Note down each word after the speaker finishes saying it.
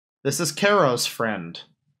This is Kero's friend,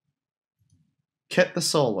 Kit the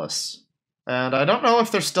Soulless. And I don't know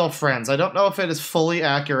if they're still friends. I don't know if it is fully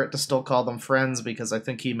accurate to still call them friends, because I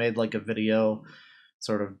think he made like a video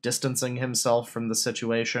sort of distancing himself from the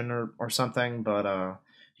situation or something, but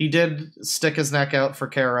he did stick his neck out for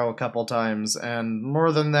Kero a couple times, and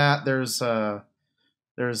more than that,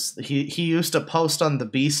 he used to post on the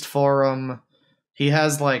Beast forum. He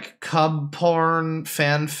has like cub porn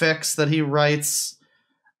fanfics that he writes.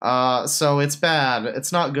 So it's bad.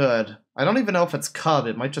 It's not good. I don't even know if it's cub.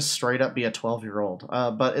 It might just straight up be a 12-year-old.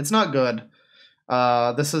 But it's not good.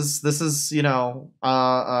 This is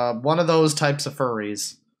one of those types of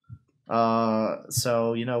furries.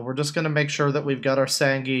 So we're just gonna make sure that we've got our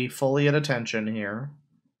Sangi fully at attention here.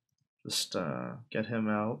 Just get him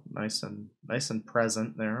out nice and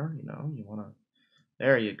present there. You wanna.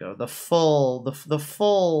 There you go. The full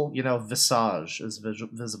visage is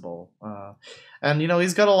visible. And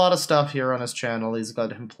he's got a lot of stuff here on his channel. He's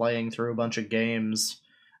got him playing through a bunch of games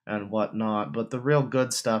and whatnot. But the real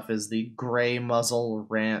good stuff is the gray muzzle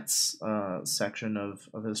rants section of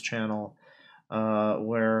his channel,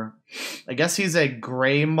 where I guess he's a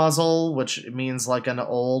gray muzzle, which means like an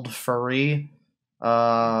old furry.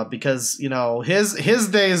 Because his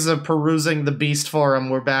days of perusing the Beast forum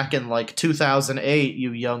were back in like 2008,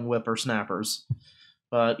 you young whippersnappers.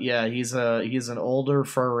 But yeah, he's an older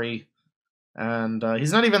furry, and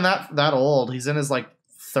he's not even that old. He's in his like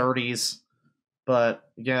 30s. But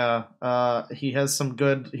yeah, he has some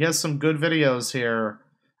good videos here.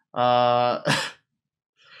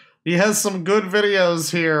 He has some good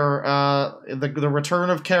videos here. The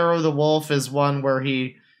Return of Kero the Wolf is one where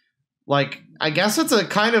he, like, I guess it's a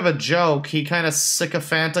kind of a joke. He kind of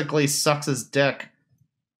sycophantically sucks his dick.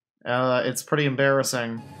 It's pretty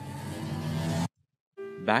embarrassing.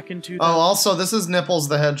 Back in 2000. Oh, also, this is Nipples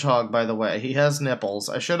the Hedgehog, by the way. He has nipples.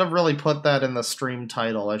 I should have really put that in the stream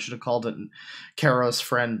title. I should have called it Kero's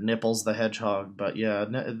friend Nipples the Hedgehog. But yeah,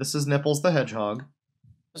 this is Nipples the Hedgehog.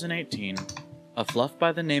 2018, a fluff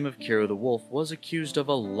by the name of Kero the Wolf was accused of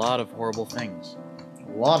a lot of horrible things.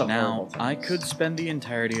 Now, I could spend the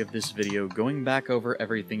entirety of this video going back over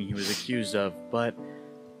everything he was accused of, but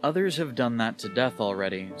others have done that to death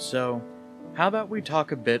already, so how about we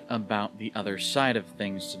talk a bit about the other side of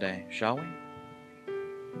things today, shall we?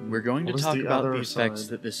 We're going to talk about the effects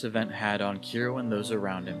that this event had on Kero and those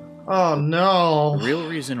around him. Oh no! The real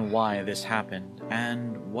reason why this happened,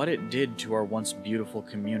 and what it did to our once beautiful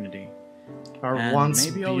community.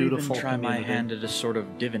 Maybe I'll even try my hand at a sort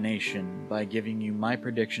of divination by giving you my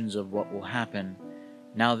predictions of what will happen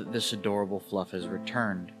now that this adorable fluff has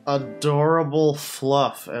returned. Adorable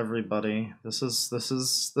fluff, everybody. This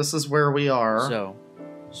is where we are. So,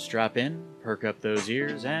 strap in, perk up those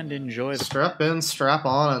ears, and enjoy the— Strap in, strap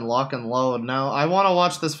on, and lock and load. Now, I want to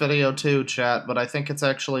watch this video too, chat, but I think it's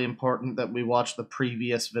actually important that we watch the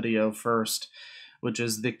previous video first, which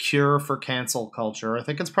is the cure for cancel culture. I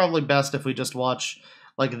think it's probably best if we just watch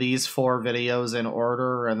like these 4 videos in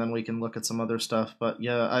order, and then we can look at some other stuff. But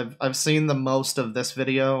yeah, I've seen the most of this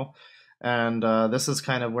video, and this is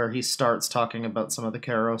kind of where he starts talking about some of the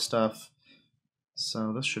Kero stuff.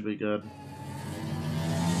 So this should be good.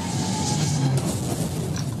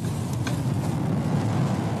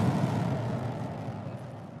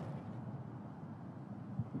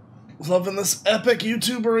 Loving this epic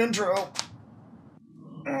YouTuber intro.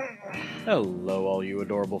 Hello, all you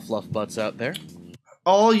adorable fluff butts out there.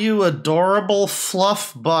 All you adorable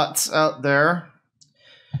fluff butts out there.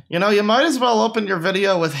 You might as well open your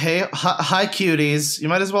video with hi cuties. You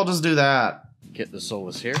might as well just do that. Kit the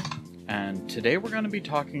Soulless here, and today we're going to be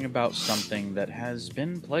talking about something that has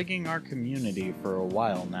been plaguing our community for a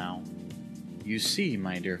while now. You see,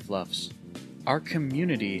 my dear fluffs, our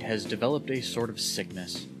community has developed a sort of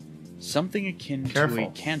sickness. Something akin to a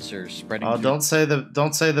cancer spreading. Oh, don't say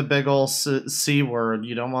the big ol' C word.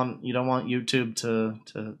 You don't want YouTube to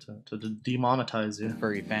demonetize you.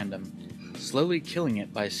 Furry fandom, slowly killing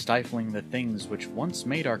it by stifling the things which once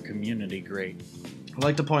made our community great. I'd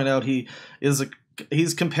like to point out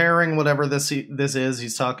he's comparing whatever this is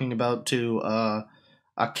he's talking about to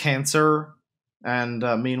a cancer, and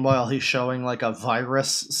meanwhile he's showing like a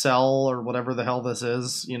virus cell or whatever the hell this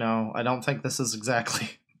is. I don't think this is exactly.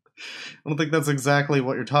 I don't think that's exactly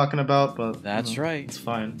what you're talking about, but that's right. It's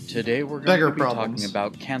fine. Today we're going to be talking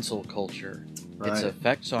about cancel culture, its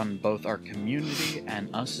effects on both our community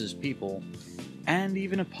and us as people, and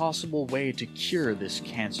even a possible way to cure this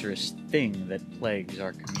cancerous thing that plagues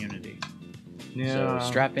our community. Yeah. So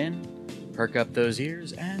strap in, perk up those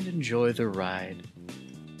ears, and enjoy the ride.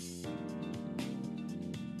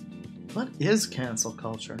 What is cancel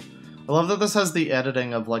culture? I love that this has the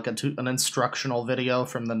editing of like an instructional video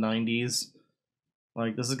from the 90s.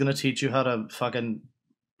 Like, this is gonna teach you how to fucking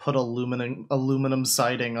put aluminum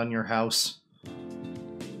siding on your house.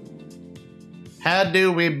 How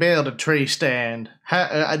do we build a tree stand?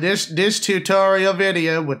 This tutorial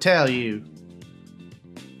video will tell you.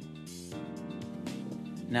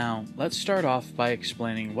 Now, let's start off by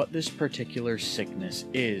explaining what this particular sickness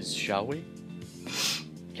is, shall we?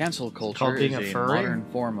 Cancel culture is a modern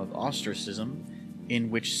form of ostracism in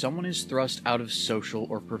which someone is thrust out of social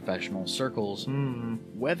or professional circles,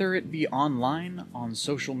 whether it be online, on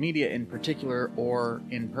social media in particular, or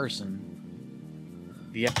in person.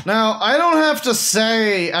 Now, I don't have to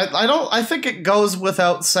say, I think it goes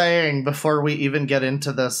without saying before we even get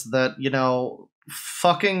into this that, you know,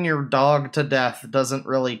 fucking your dog to death doesn't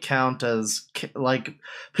really count as, like,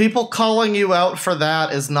 people calling you out for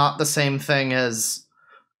that is not the same thing as,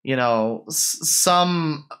 you know,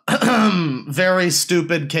 some very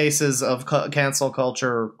stupid cases of cancel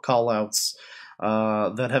culture callouts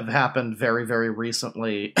that have happened very, very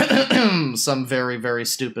recently. Some very, very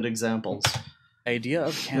stupid examples. Idea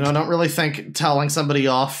of cancel. You know, I don't really think telling somebody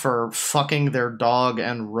off for fucking their dog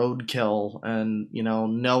and roadkill and, you know,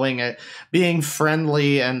 knowing it, being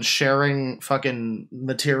friendly and sharing fucking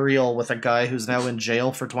material with a guy who's now in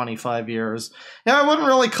jail for 25 years. Yeah, I wouldn't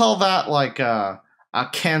really call that like a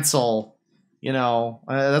cancel, you know.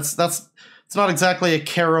 It's not exactly a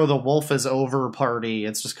Kero the Wolf is over party.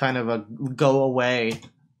 It's just kind of a go away.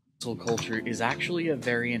 Cancel culture is actually a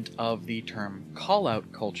variant of the term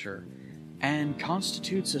call-out culture, and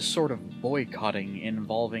constitutes a sort of boycotting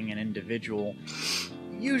involving an individual,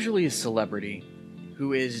 usually a celebrity,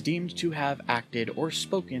 who is deemed to have acted or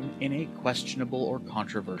spoken in a questionable or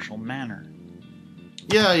controversial manner.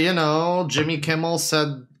 Yeah, you know, Jimmy Kimmel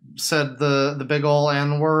said the big ol'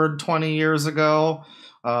 N-word 20 years ago.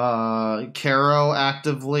 Kero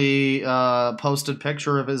actively posted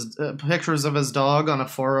pictures of his dog on a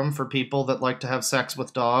forum for people that like to have sex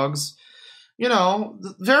with dogs. You know,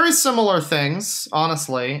 very similar things,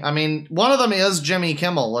 honestly. I mean, one of them is Jimmy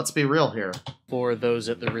Kimmel, let's be real here. For those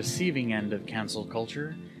at the receiving end of cancel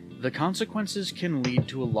culture, the consequences can lead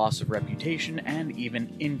to a loss of reputation and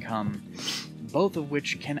even income, both of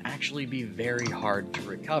which can actually be very hard to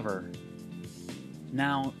recover.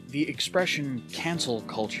 Now, the expression cancel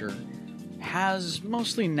culture has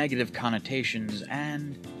mostly negative connotations,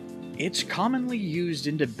 and it's commonly used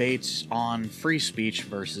in debates on free speech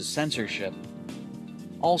versus censorship.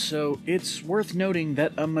 Also, it's worth noting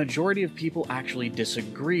that a majority of people actually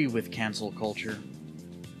disagree with cancel culture.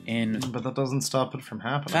 But that doesn't stop it from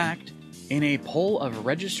happening. In fact, in a poll of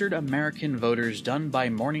registered American voters done by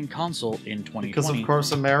Morning Consult in 2020... Because, of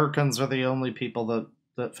course, Americans are the only people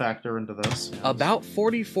that factor into this. Yes. About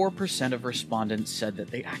 44% of respondents said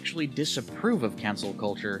that they actually disapprove of cancel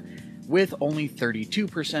culture, with only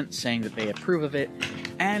 32% saying that they approve of it,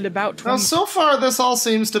 and about 20... Now, so far, this all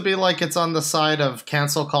seems to be like it's on the side of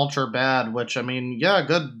cancel culture bad, which, I mean, yeah,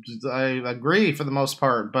 good, I agree for the most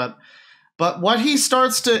part, but what he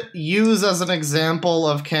starts to use as an example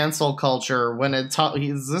of cancel culture, when this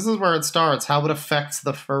is where it starts, how it affects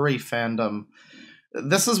the furry fandom.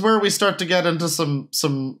 This is where we start to get into some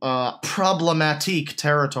problematique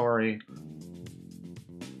territory.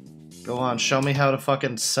 Go on, show me how to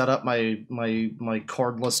fucking set up my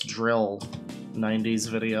cordless drill 90s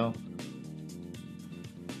video.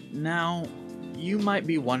 Now, you might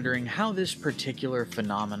be wondering how this particular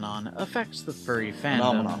phenomenon affects the furry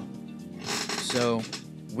fandom. So,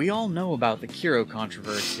 we all know about the Kero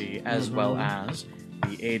controversy, as well as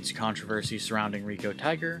the AIDS controversy surrounding Rico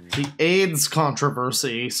Tiger. The AIDS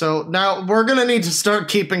controversy. So now we're gonna need to start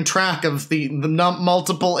keeping track of the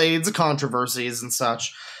multiple AIDS controversies and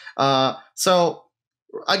such. So,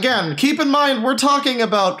 again, keep in mind, we're talking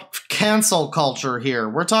about cancel culture here.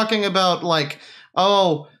 We're talking about, like,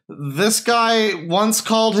 oh, this guy once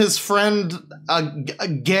called his friend a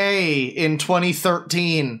gay in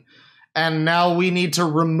 2013, and now we need to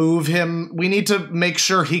remove him. We need to make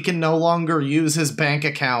sure he can no longer use his bank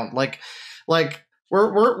account. Like,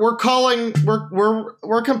 we're comparing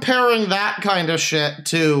that kind of shit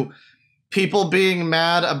to people being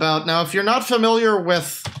mad about... Now, if you're not familiar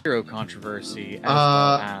with... Kero controversy, as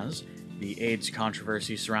well as the AIDS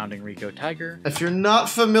controversy surrounding Rico Tiger. If you're not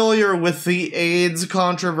familiar with the AIDS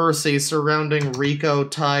controversy surrounding Rico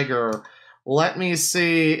Tiger, let me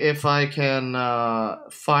see if I can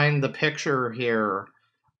find the picture here.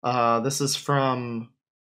 This is from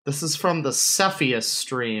the Cepheus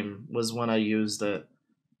stream, was when I used it.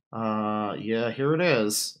 Yeah, here it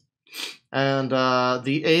is. And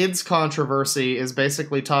the AIDS controversy is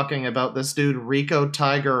basically talking about this dude, Rico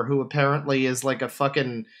Tiger, who apparently is like a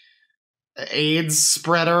fucking AIDS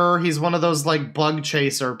spreader. He's one of those like bug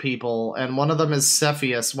chaser people, and one of them is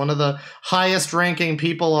Cepheus. One of the highest ranking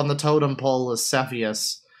people on the totem pole is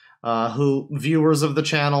Cepheus, who viewers of the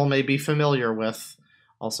channel may be familiar with.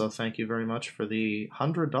 Also, thank you very much for the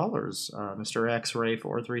 $100, Mr. X-Ray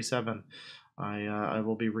 437. I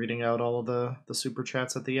will be reading out all of the super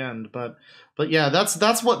chats at the end, but yeah,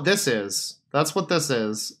 that's what this is. That's what this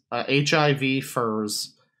is. HIV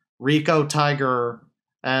furs, Rico Tiger,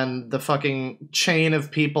 and the fucking chain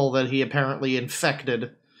of people that he apparently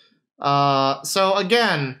infected. So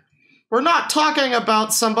again, we're not talking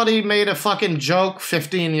about somebody made a fucking joke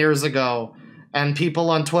 15 years ago and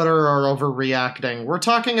people on Twitter are overreacting. We're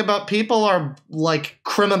talking about people are like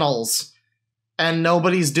criminals and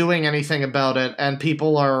nobody's doing anything about it, and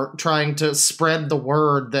people are trying to spread the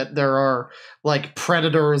word that there are like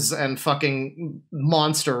predators and fucking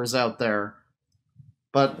monsters out there.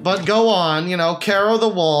 But go on, you know, Kero the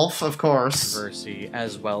Wolf, of course. Controversy,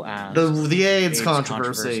 as well as the AIDS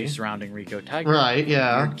controversy surrounding Rico Tiger. Right,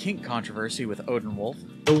 yeah. The weird kink controversy with Odin Wolf.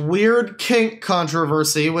 The weird kink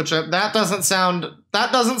controversy, which that doesn't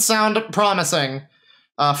sound promising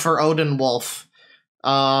for Odin Wolf.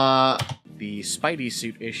 The Spidey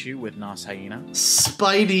suit issue with Nos Hyena.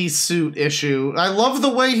 Spidey suit issue. I love the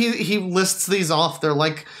way he lists these off. They're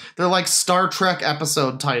like Star Trek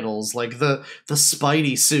episode titles, like the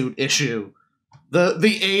Spidey suit issue,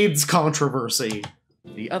 the AIDS controversy,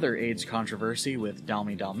 the other AIDS controversy with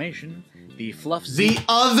Dalmy Dalmatian, the Fluff Z. The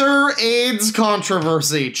other AIDS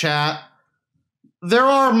controversy, chat. There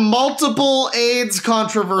are multiple AIDS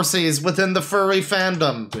controversies within the furry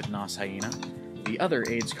fandom. With Nos Hyena. The other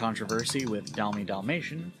AIDS controversy with Dalmy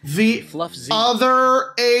Dalmatian. The Fluff Z.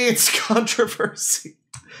 Other AIDS controversy.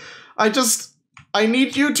 I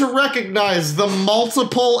need you to recognize the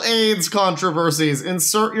multiple AIDS controversies.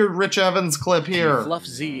 Insert your Rich Evans clip here. The Fluff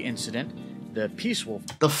Z incident. The Peace Wolf.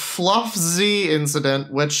 The Fluff Z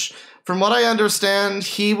incident, which, from what I understand,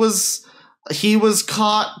 he was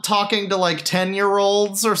caught talking to like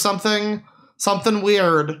 10-year-olds or something. Something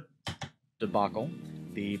weird. Debacle.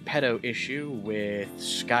 The pedo issue with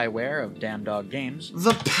Skyware of Damn Dog Games.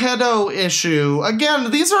 The pedo issue.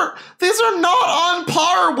 Again, these are not on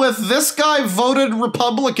par with this guy voted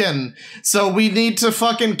Republican, so we need to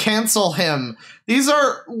fucking cancel him. These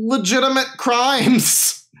are legitimate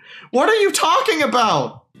crimes. What are you talking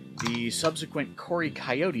about? The subsequent Cory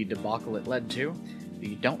Coyote debacle it led to.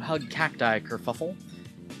 The Don't Hug Cacti kerfuffle.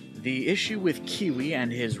 The issue with Kiwi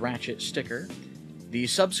and his ratchet sticker. The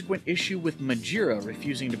subsequent issue with Majira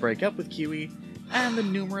refusing to break up with Kiwi, and the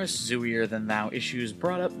numerous zooier-than-thou issues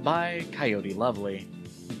brought up by Coyote Lovely.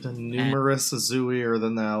 The numerous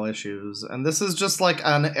zooier-than-thou issues. And this is just like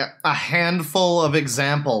a handful of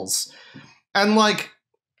examples. And like,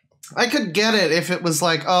 I could get it if it was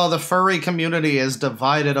like, oh, the furry community is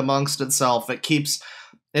divided amongst itself. It keeps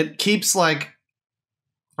like,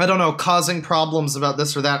 I don't know, causing problems about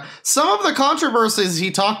this or that. Some of the controversies he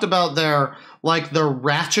talked about there, like the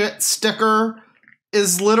ratchet sticker,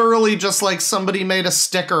 is literally just like somebody made a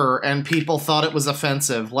sticker and people thought it was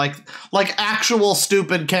offensive. Like actual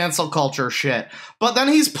stupid cancel culture shit. But then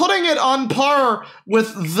he's putting it on par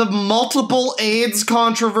with the multiple AIDS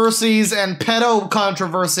controversies and pedo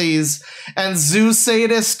controversies and zoo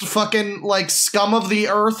sadist fucking like scum of the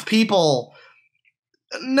earth people.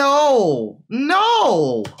 No.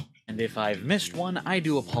 And if I've missed one, I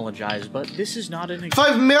do apologize, but this is not an If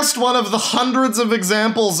I've missed one of the hundreds of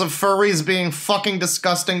examples of furries being fucking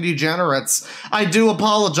disgusting degenerates, I do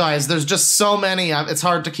apologize. There's just so many, it's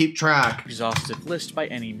hard to keep track. Exhaustive list by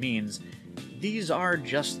any means. These are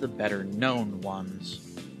just the better known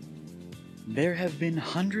ones. There have been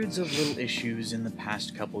hundreds of little issues in the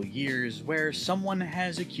past couple years where someone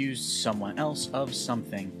has accused someone else of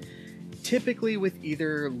something. Typically with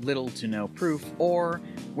either little to no proof, or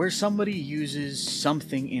where somebody uses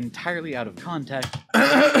something entirely out of context.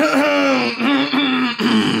 Yeah,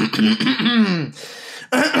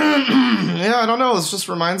 I don't know, this just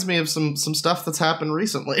reminds me of some stuff that's happened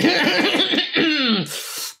recently. I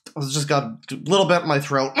just got a little bit in my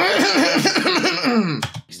throat.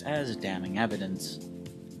 As damning evidence.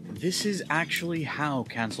 This is actually how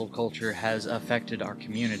cancel culture has affected our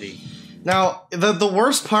community. Now, the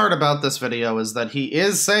worst part about this video is that he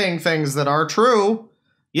is saying things that are true.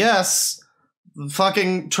 Yes,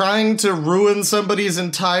 fucking trying to ruin somebody's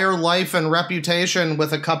entire life and reputation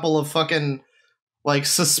with a couple of fucking, like,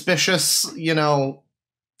 suspicious, you know,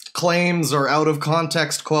 claims or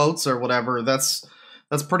out-of-context quotes or whatever. That's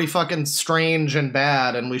That's pretty fucking strange and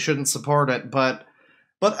bad, and we shouldn't support it. But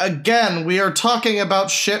again, we are talking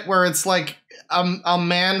about shit where it's like a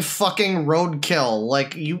man fucking roadkill.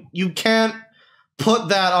 Like, you can't put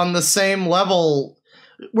that on the same level.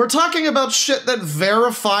 We're talking about shit that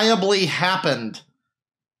verifiably happened.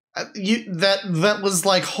 That was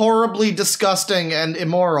like horribly disgusting and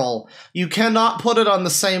immoral. You cannot put it on the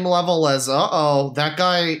same level as that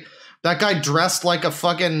guy dressed like a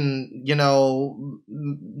fucking,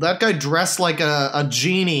 that guy dressed like a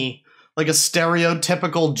genie, like a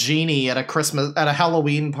stereotypical genie at a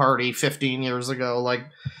Halloween party 15 years ago, like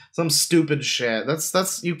some stupid shit.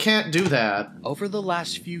 That's you can't do that. Over the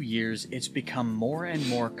last few years, it's become more and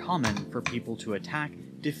more common for people to attack,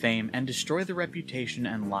 defame, and destroy the reputation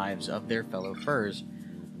and lives of their fellow furs,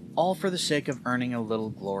 all for the sake of earning a little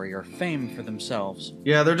glory or fame for themselves.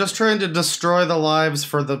 Yeah, they're just trying to destroy the lives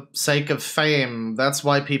for the sake of fame. That's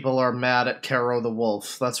why people are mad at Kero the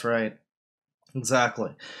wolf. That's right.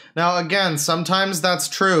 Exactly. Now, again, sometimes that's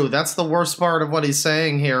true. That's the worst part of what he's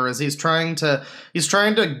saying here, is he's trying to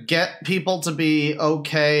get people to be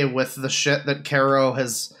okay with the shit that Kero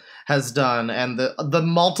has done, and the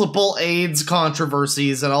multiple AIDS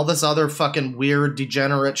controversies and all this other fucking weird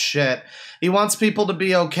degenerate shit. He wants people to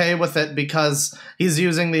be okay with it because he's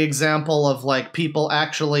using the example of, like, people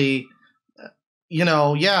actually,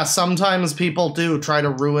 yeah, sometimes people do try to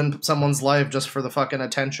ruin someone's life just for the fucking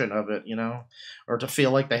attention of it, or to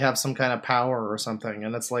feel like they have some kind of power or something.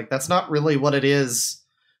 And it's like, that's not really what it is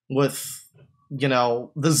with, the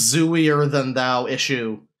zooier than thou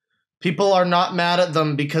issue. People are not mad at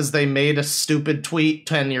them because they made a stupid tweet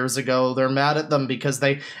 10 years ago. They're mad at them because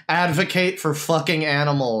they advocate for fucking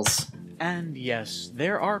animals. And yes,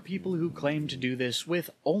 there are people who claim to do this with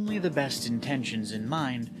only the best intentions in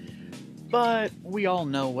mind, but we all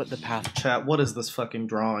know what the path— Chat, what is this fucking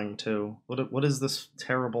drawing, too? What is this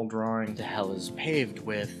terrible drawing? The hell is paved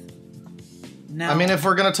with. Now, I mean, if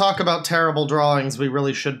we're gonna talk about terrible drawings, we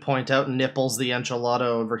really should point out Nipples the enchilada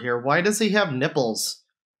over here. Why does he have nipples?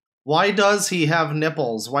 Why does he have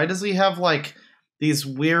nipples? Why does he have, like, these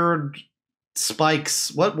weird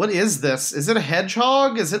spikes? What is this? Is it a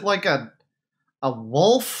hedgehog? Is it like a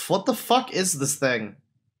wolf? What the fuck is this thing?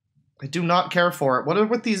 I do not care for it.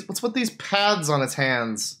 What's with these pads on its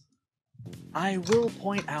hands? I will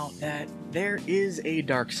point out that there is a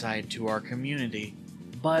dark side to our community,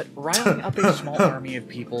 but riling up a small army of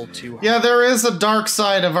people to— Yeah, there is a dark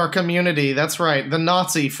side of our community, that's right, the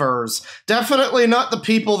Nazi furs. Definitely not the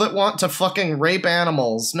people that want to fucking rape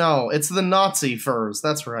animals. No, it's the Nazi furs,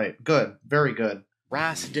 that's right. Good, very good.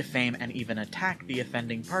 Harass, defame, and even attack the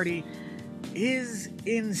offending party is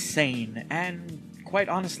insane, and quite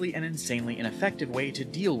honestly an insanely ineffective way to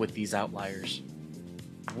deal with these outliers.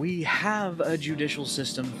 We have a judicial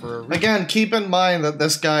system for a reason. Again, keep in mind that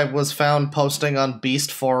this guy was found posting on Beast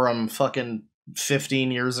Forum fucking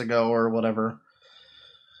 15 years ago or whatever.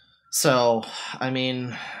 So, I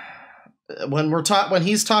mean, when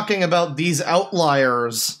he's talking about these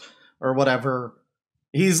outliers or whatever,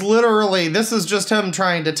 he's literally— this is just him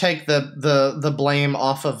trying to take the blame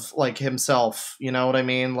off of, like, himself, you know what I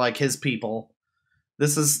mean? Like, his people.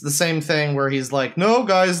 This is the same thing where he's like, no,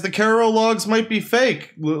 guys, the Kero logs might be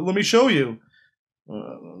fake. Let me show you.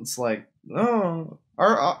 It's like, no,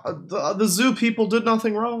 the zoo people did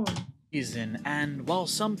nothing wrong. And while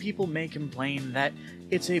some people may complain that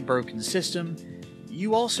it's a broken system,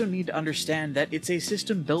 you also need to understand that it's a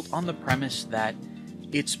system built on the premise that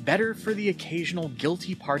it's better for the occasional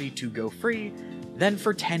guilty party to go free than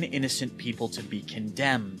for 10 innocent people to be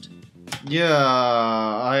condemned. Yeah,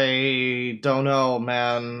 I don't know,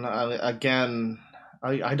 man. I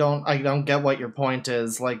don't get what your point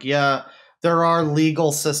is. Like, yeah, there are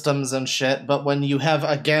legal systems and shit, but when you have,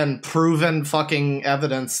 again, proven fucking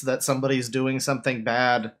evidence that somebody's doing something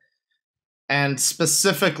bad, and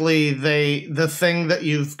specifically the thing that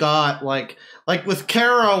you've got, like with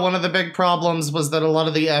Kero, one of the big problems was that a lot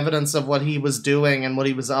of the evidence of what he was doing and what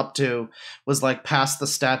he was up to was, like, past the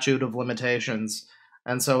statute of limitations.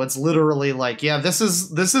 And so it's literally like, yeah, this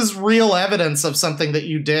is real evidence of something that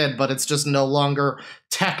you did, but it's just no longer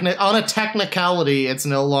on a technicality, it's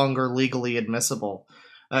no longer legally admissible.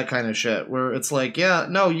 That kind of shit, where it's like, yeah,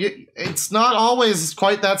 no, it's not always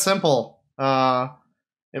quite that simple.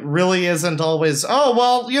 It really isn't always, oh,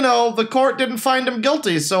 well, the court didn't find him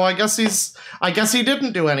guilty, so I guess he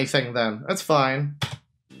didn't do anything then. That's fine.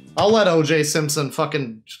 I'll let O.J. Simpson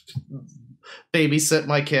fucking babysit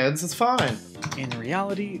my kids. It's fine. In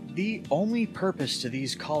reality, the only purpose to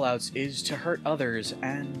these callouts is to hurt others,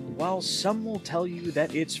 and while some will tell you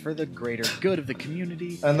that it's for the greater good of the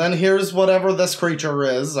community... And then here's whatever this creature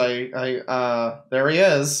is. There he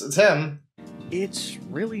is. It's him. It's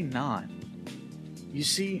really not. You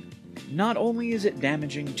see, not only is it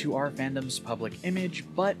damaging to our fandom's public image,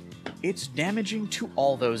 but it's damaging to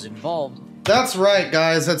all those involved. That's right,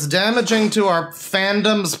 guys. It's damaging to our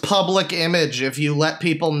fandom's public image if you let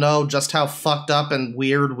people know just how fucked up and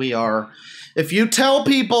weird we are. If you tell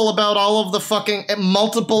people about all of the fucking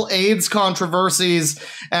multiple AIDS controversies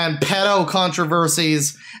and pedo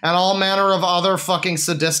controversies and all manner of other fucking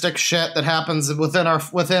sadistic shit that happens within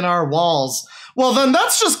our walls, well then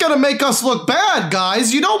that's just gonna make us look bad,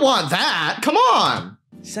 guys. You don't want that. Come on.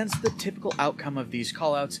 Since the typical outcome of these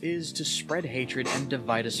callouts is to spread hatred and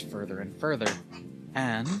divide us further and further.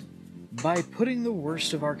 And, by putting the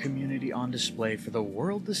worst of our community on display for the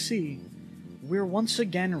world to see, we're once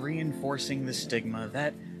again reinforcing the stigma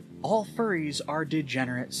that all furries are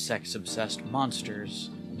degenerate, sex-obsessed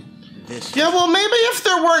monsters. Yeah, well, maybe if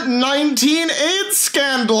there weren't 19 AIDS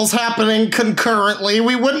scandals happening concurrently,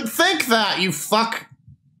 we wouldn't think that, you fuck.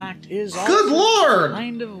 Good lord!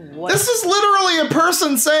 Kind of what this is literally a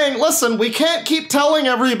person saying, listen, we can't keep telling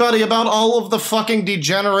everybody about all of the fucking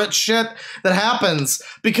degenerate shit that happens,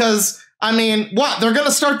 because, I mean, what, they're gonna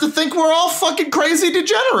start to think we're all fucking crazy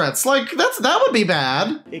degenerates? Like, that would be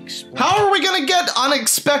bad. How are we gonna get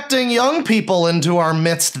unexpecting young people into our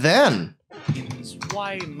midst then? It's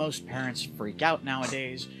why most parents freak out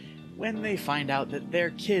nowadays when they find out that their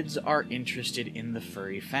kids are interested in the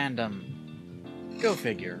furry fandom. Go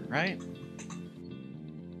figure, right?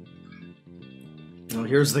 Oh,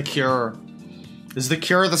 here's the cure. Is the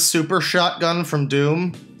cure the super shotgun from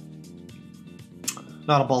Doom?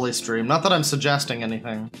 Not a bully stream. Not that I'm suggesting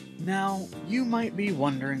anything. Now, you might be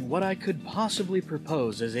wondering what I could possibly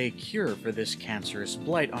propose as a cure for this cancerous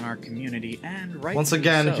blight on our community, and right. Once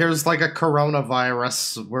again, so. Here's like a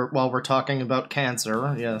coronavirus while we're talking about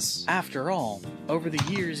cancer, yes. After all, over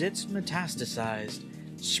the years it's metastasized,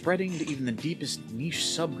 spreading to even the deepest niche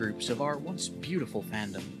subgroups of our once beautiful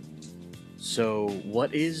fandom. So,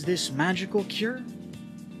 what is this magical cure?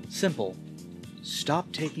 Simple.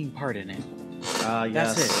 Stop taking part in it. Yes.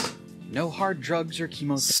 That's it. No hard drugs or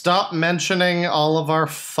chemotherapy. Stop mentioning all of our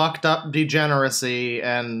fucked up degeneracy,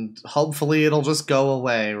 and hopefully it'll just go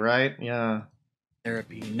away, right? Yeah.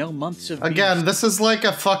 Therapy. No months of... Again, this is like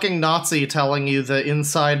a fucking Nazi telling you the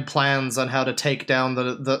inside plans on how to take down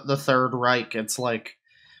the Third Reich. It's like...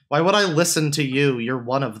 Why would I listen to you? You're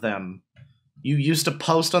one of them. You used to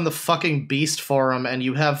post on the fucking Beast forum, and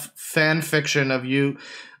you have fan fiction of you,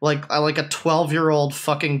 like a 12-year-old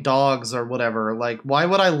fucking dogs or whatever. Like, why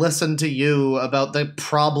would I listen to you about the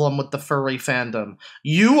problem with the furry fandom?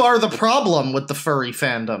 You are the problem with the furry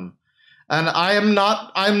fandom. And I'm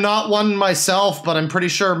not one myself, but I'm pretty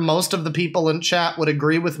sure most of the people in chat would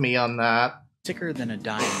agree with me on that. Sicker than a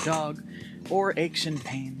dying dog, or aches and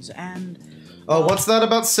pains, and... Oh, what's that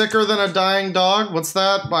about sicker than a dying dog? What's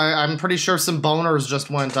that? I'm pretty sure some boners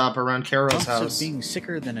just went up around Kero's house. Of being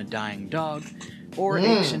sicker than a dying dog, or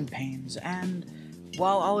aches and pains, and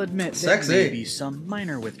while I'll admit there may be some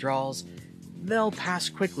minor withdrawals, they'll pass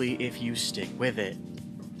quickly if you stick with it.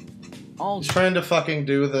 He's trying to fucking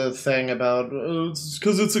do the thing about, it's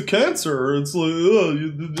because it's a cancer, it's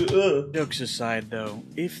like, Jokes aside though,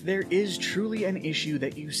 if there is truly an issue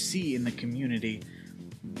that you see in the community,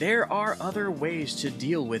 there are other ways to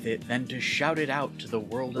deal with it than to shout it out to the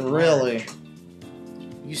world at large. Really?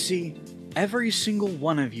 You see, every single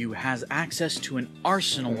one of you has access to an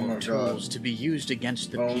arsenal of tools to be used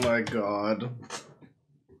against the people. Oh my god.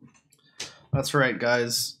 That's right,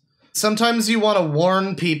 guys. Sometimes you want to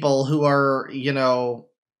warn people who are, you know...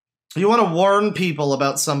 You want to warn people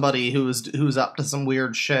about somebody who's up to some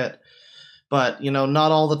weird shit. But, you know,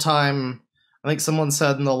 not all the time... I think someone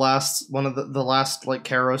said in the last one of the last like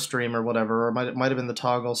Kero stream or whatever, or it might have been the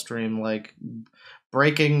Toggle stream, like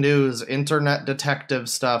breaking news, internet detective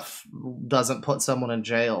stuff doesn't put someone in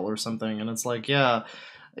jail or something. And it's like, yeah,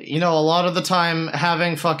 you know, a lot of the time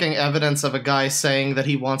having fucking evidence of a guy saying that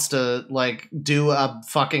he wants to like do a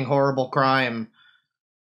fucking horrible crime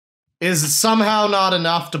is somehow not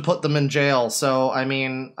enough to put them in jail. So, I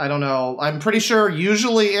mean, I don't know. I'm pretty sure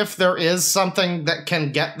usually if there is something that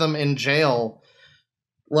can get them in jail,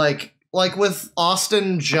 like with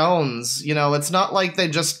Austin Jones, you know, it's not like they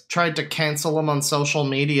just tried to cancel him on social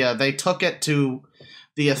media. They took it to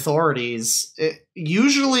the authorities.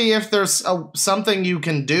 Usually if there's something you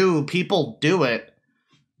can do, people do it.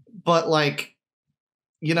 But, like,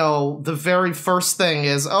 you know, the very first thing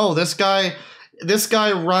is, oh, this guy... this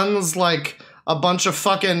guy runs, like, a bunch of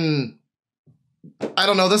fucking... I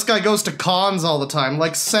don't know, this guy goes to cons all the time.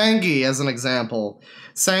 Like Sangi, as an example.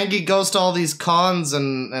 Sangi goes to all these cons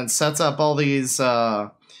and sets up all these,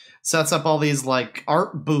 like,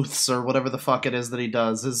 art booths or whatever the fuck it is that he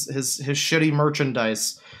does. His shitty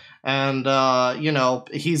merchandise. And, you know,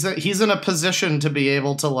 he's in a position to be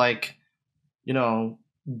able to, like, you know,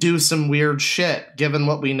 do some weird shit, given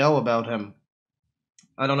what we know about him.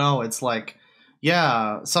 I don't know, it's like...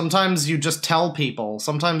 Yeah, sometimes you just tell people.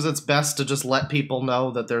 Sometimes it's best to just let people know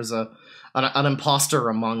that there's an imposter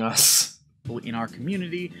among us. In our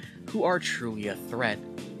community who are truly a threat.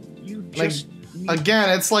 You just... Again,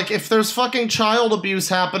 it's like, if there's fucking child abuse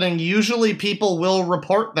happening, usually people will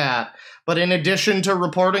report that. But in addition to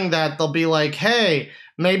reporting that, they'll be like, hey,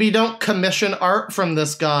 maybe don't commission art from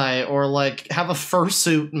this guy, or, like, have a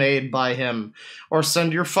fursuit made by him, or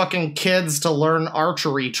send your fucking kids to learn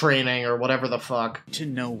archery training, or whatever the fuck. To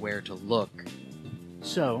know where to look.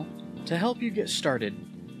 So, to help you get started,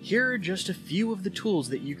 here are just a few of the tools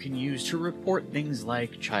that you can use to report things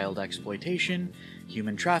like child exploitation,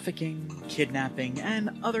 human trafficking, kidnapping,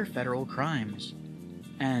 and other federal crimes.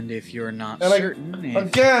 And if you're not certain if...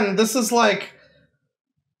 Again, this is like...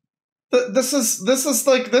 This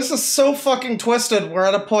is so fucking twisted. We're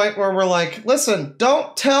at a point where we're like, listen,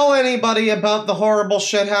 don't tell anybody about the horrible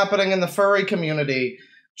shit happening in the furry community.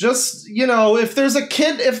 Just, you know, if there's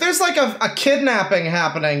like a kidnapping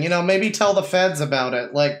happening, you know, maybe tell the feds about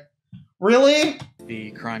it. Like, really?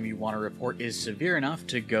 The crime you want to report is severe enough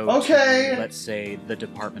to go to, let's say, the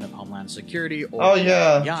Department of Homeland Security or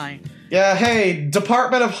FBI. Yeah, hey,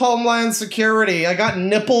 Department of Homeland Security, I got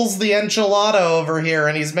Nipples the Enchilada over here,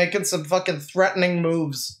 and he's making some fucking threatening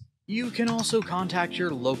moves. You can also contact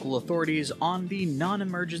your local authorities on the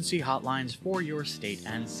non-emergency hotlines for your state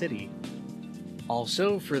and city.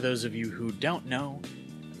 Also, for those of you who don't know,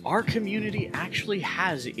 our community actually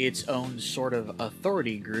has its own sort of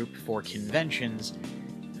authority group for conventions.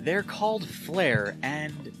 They're called Flare,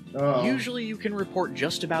 and usually you can report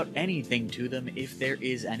just about anything to them if there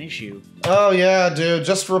is an issue. Oh yeah, dude,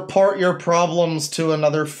 just report your problems to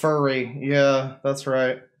another furry. Yeah, that's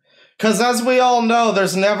right. 'Cause as we all know,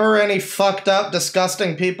 there's never any fucked up,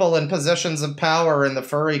 disgusting people in positions of power in the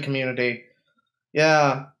furry community.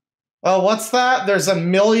 Yeah. Oh, what's that? There's a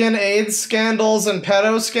million AIDS scandals and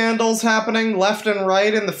pedo scandals happening left and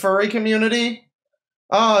right in the furry community?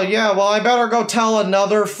 Oh, yeah, well, I better go tell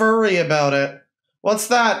another furry about it. What's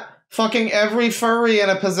that? Fucking every furry in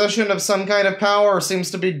a position of some kind of power seems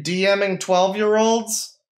to be DMing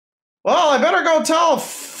 12-year-olds? Well, I better go tell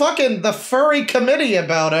fucking the furry committee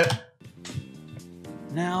about it.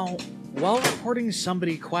 Now, while reporting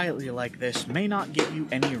somebody quietly like this may not get you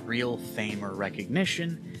any real fame or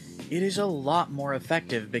recognition, it is a lot more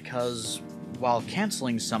effective because, while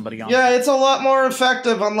canceling somebody on... Yeah, it's a lot more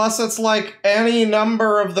effective unless it's like any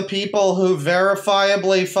number of the people who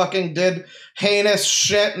verifiably fucking did heinous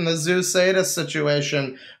shit in the Zeus Sadis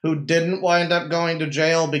situation who didn't wind up going to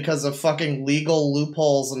jail because of fucking legal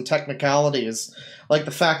loopholes and technicalities. Like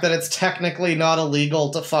the fact that it's technically not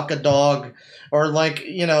illegal to fuck a dog, or like,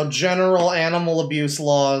 you know, general animal abuse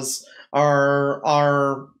laws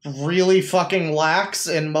are really fucking lax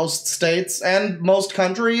in most states and most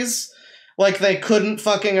countries. Like, they couldn't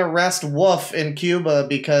fucking arrest Wolf in Cuba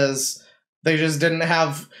because they just didn't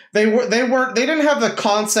have... They didn't have the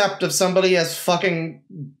concept of somebody as fucking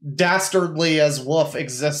dastardly as Wolf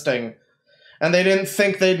existing. And they didn't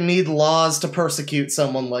think they'd need laws to persecute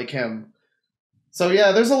someone like him. So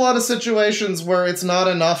yeah, there's a lot of situations where it's not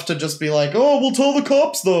enough to just be like, oh, we'll tell the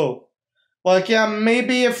cops, though. Like, yeah,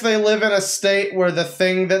 maybe if they live in a state where the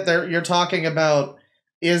thing that you're talking about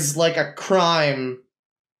is, like, a crime.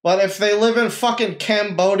 But if they live in fucking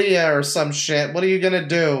Cambodia or some shit, what are you gonna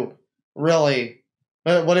do? Really?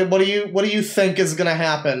 What do you think is gonna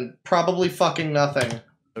happen? Probably fucking nothing.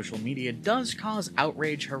 Social media does cause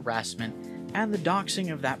outrage, harassment, and the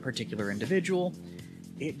doxing of that particular individual.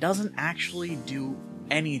 It doesn't actually do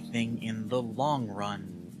anything in the long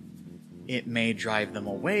run. It may drive them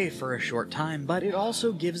away for a short time, but it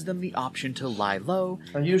also gives them the option to lie low.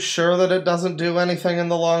 Are you sure that it doesn't do anything in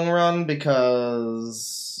the long run?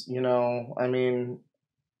 Because, you know, I mean,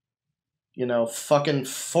 you know, fucking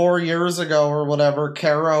 4 years ago or whatever,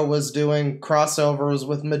 Kero was doing crossovers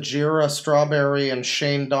with Majira Strawberry and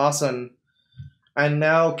Shane Dawson. And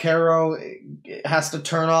now Kero has to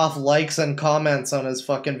turn off likes and comments on his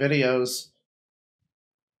fucking videos.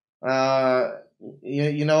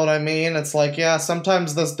 You know what I mean? It's like, yeah,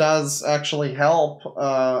 sometimes this does actually help.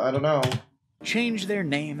 I don't know. Change their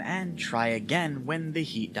name and try again when the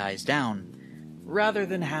heat dies down. rather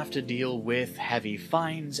than have to deal with heavy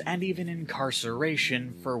fines and even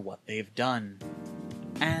incarceration for what they've done.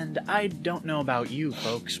 And I don't know about you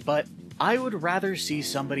folks, but I would rather see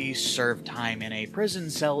somebody serve time in a prison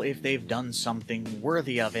cell if they've done something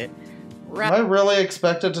worthy of it. Am I really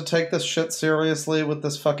expected to take this shit seriously with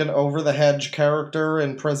this fucking over-the-hedge character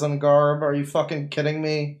in prison garb? Are you fucking kidding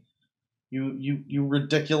me? You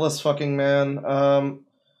ridiculous fucking man.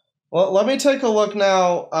 Well, let me take a look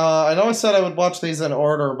now. I know I said I would watch these in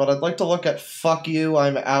order, but I'd like to look at Fuck You,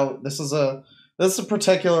 I'm Out. This is a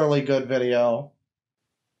particularly good video.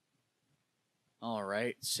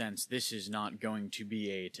 Alright, since this is not going to be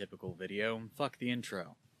a typical video, fuck the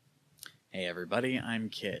intro. Hey everybody, I'm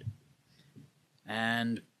Kid.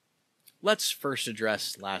 And let's first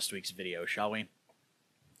address last week's video, shall we?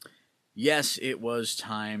 Yes, it was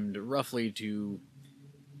timed roughly to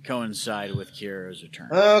coincide with Kero's return.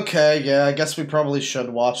 Okay, yeah, I guess we probably should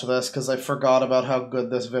watch this, because I forgot about how good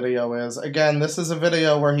this video is. Again, this is a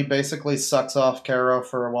video where he basically sucks off Kero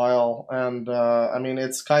for a while, and, I mean,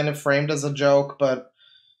 it's kind of framed as a joke, but,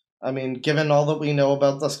 I mean, given all that we know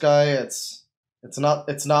about this guy, it's not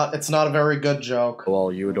a very good joke.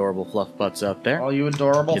 All you adorable fluff butts out there. All you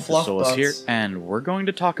adorable fluff butts. Here, and we're going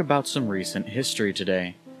to talk about some recent history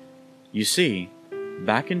today. You see,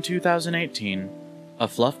 back in 2018, a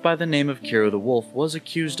fluff by the name of Kero the Wolf was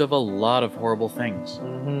accused of a lot of horrible things.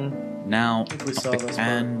 Now,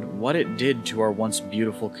 and what it did to our once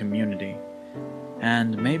beautiful community.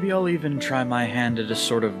 And maybe I'll even try my hand at a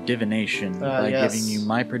sort of divination by giving you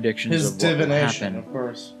my predictions of what will happen of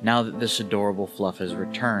course. Now that this adorable fluff has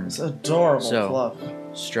returned. It's adorable fluff.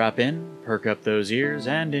 Strap in, perk up those ears,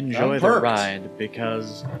 and enjoy the ride,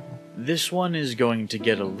 because this one is going to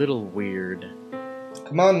get a little weird.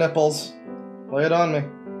 Come on, Nipples. Lay it on me.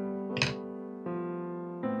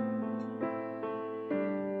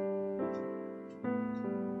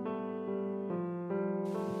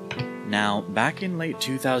 Now, back in late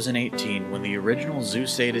 2018, when the original Zoo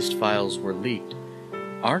Sadist files were leaked,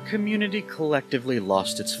 our community collectively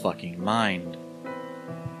lost its fucking mind.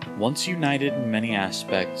 Once united in many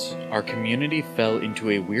aspects, our community fell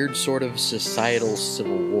into a weird sort of societal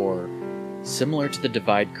civil war, similar to the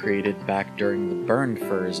divide created back during the Burned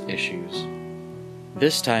Furs issues.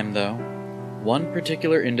 This time, though, one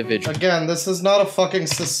particular individual— Again, this is not a fucking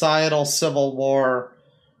societal civil war.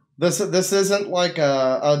 This isn't like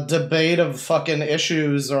a debate of fucking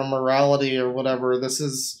issues or morality or whatever. This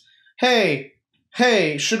is, hey,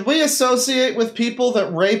 should we associate with people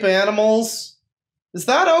that rape animals? Is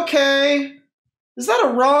that okay? Is that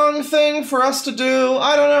a wrong thing for us to do?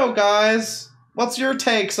 I don't know, guys. What's your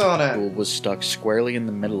takes on it? Was stuck squarely in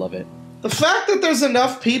the middle of it. The fact that there's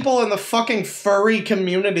enough people in the fucking furry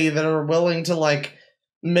community that are willing to, like,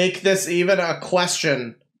 make this even a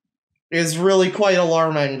question is really quite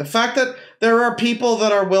alarming. The fact that there are people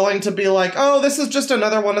that are willing to be like, oh, this is just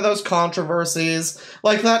another one of those controversies,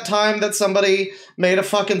 like that time that somebody made a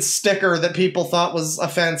fucking sticker that people thought was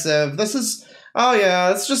offensive. This is, oh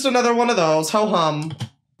yeah, it's just another one of those, ho-hum.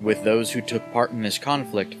 With those who took part in this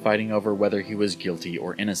conflict fighting over whether he was guilty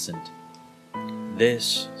or innocent.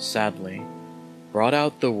 This, sadly, brought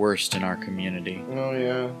out the worst in our community. Oh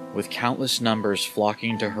yeah. With countless numbers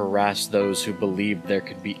flocking to harass those who believed there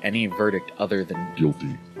could be any verdict other than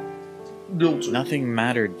guilty. Nothing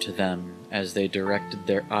mattered to them as they directed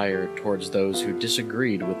their ire towards those who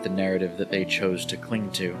disagreed with the narrative that they chose to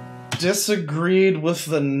cling to. Disagreed with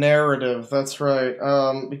the narrative, that's right.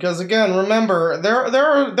 Because again, remember,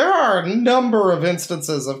 there are a number of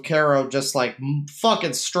instances of Kero just like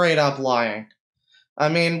fucking straight up lying. I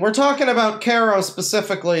mean, we're talking about Kero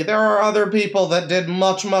specifically. There are other people that did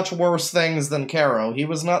much, much worse things than Kero. He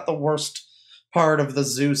was not the worst part of the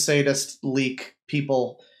Zoo Sadist leak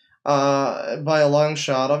people by a long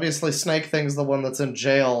shot. Obviously, Snake Thing's the one that's in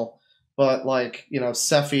jail, but, like, you know,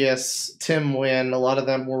 Cepheus, Tim Wynn, a lot of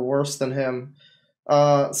them were worse than him.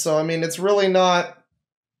 So, I mean, it's really not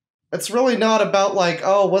about, like,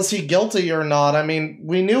 oh, was he guilty or not? I mean,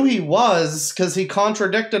 we knew he was, because he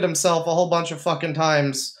contradicted himself a whole bunch of fucking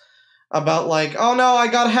times about, like, oh no, I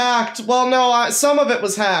got hacked. Well, no, some of it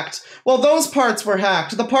was hacked. Well, those parts were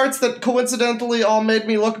hacked. The parts that coincidentally all made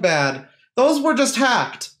me look bad, those were just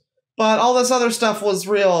hacked. But all this other stuff was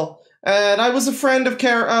real. And I was a friend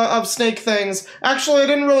of Snake Thing's. Actually, I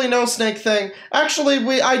didn't really know Snake Thing.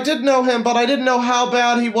 Actually, I did know him, but I didn't know how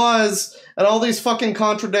bad he was. And all these fucking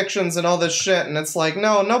contradictions and all this shit. And it's like,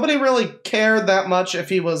 no, nobody really cared that much if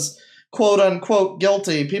he was quote-unquote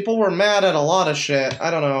guilty. People were mad at a lot of shit. I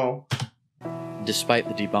don't know. Despite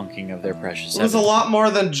the debunking of their precious There's a lot more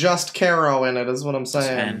than just Kero in it, is what I'm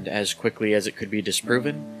saying. And as quickly as it could be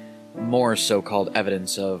disproven, more so-called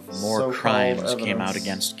evidence of more So-called crimes came evidence. out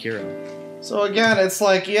against Kero. So again, it's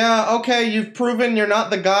like, yeah, okay, you've proven you're not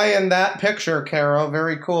the guy in that picture, Kero.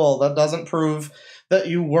 Very cool. That doesn't prove that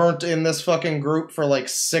you weren't in this fucking group for like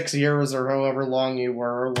 6 years or however long you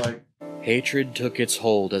were. Like, hatred took its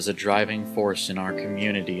hold as a driving force in our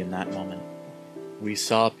community in that moment. We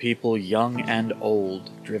saw people young and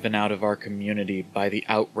old driven out of our community by the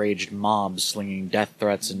outraged mob slinging death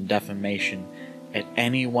threats and defamation at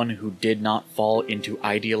anyone who did not fall into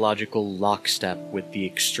ideological lockstep with the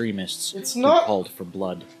extremists who called for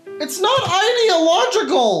blood. It's not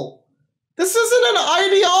ideological! This isn't an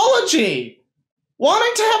ideology!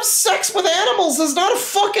 Wanting to have sex with animals is not a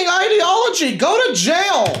fucking ideology! Go to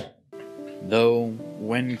jail! Though,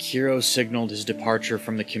 when Kero signaled his departure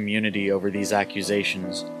from the community over these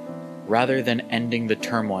accusations, rather than ending the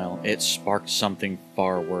turmoil, it sparked something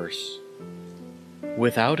far worse.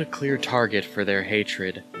 Without a clear target for their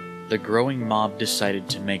hatred, the growing mob decided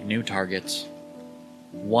to make new targets.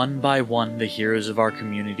 One by one, the heroes of our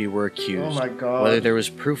community were accused, oh my God. whether there was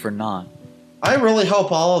proof or not. I really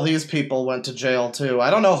hope all of these people went to jail, too.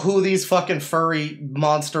 I don't know who these fucking furry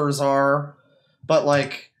monsters are, but,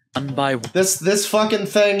 like, one by this fucking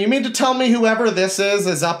thing, you mean to tell me whoever this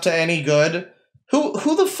is up to any good?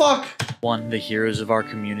 Who the fuck? One, the heroes of our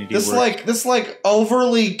community This were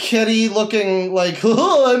overly kitty looking, like,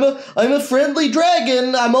 oh, I'm a friendly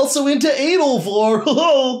dragon, I'm also into anal vor,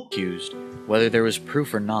 accused, whether there was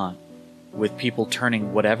proof or not, with people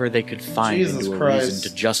turning whatever they could find Jesus into a Christ. reason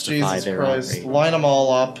to justify Jesus their Christ. outrage. Line them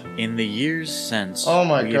all up. In the years since, Oh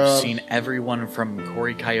my we God. have seen everyone from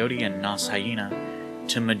Cory Coyote and Nas Hyena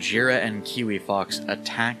to Majira and Kiwi Fox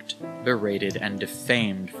attacked, berated, and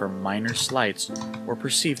defamed for minor slights or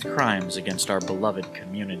perceived crimes against our beloved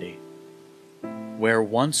community. Where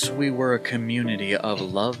once we were a community of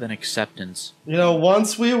love and acceptance. You know,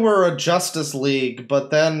 once we were a Justice League,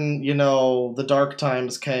 but then, you know, the dark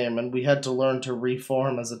times came and we had to learn to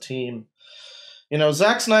reform as a team. You know,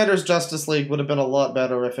 Zack Snyder's Justice League would have been a lot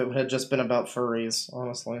better if it had just been about furries,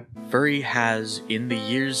 honestly. Furry has, in the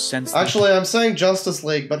years since... Actually, I'm saying Justice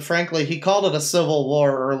League, but frankly, he called it a civil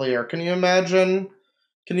war earlier. Can you imagine?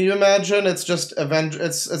 Can you imagine? It's just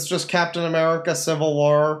it's just Captain America Civil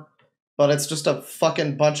War, but it's just a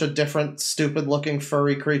fucking bunch of different stupid-looking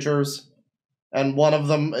furry creatures. And one of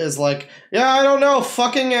them is like, yeah, I don't know,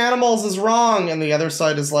 fucking animals is wrong. And the other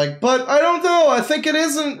side is like, but I don't know, I think it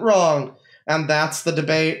isn't wrong. And that's the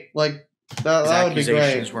debate. Like, that would be great.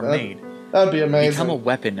 Accusations were made. That would be amazing. Become a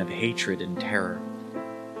weapon of hatred and terror.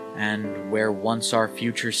 And where once our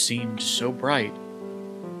future seemed so bright,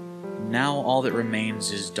 now all that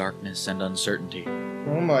remains is darkness and uncertainty.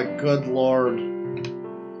 Oh my good lord.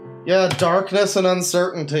 Yeah, darkness and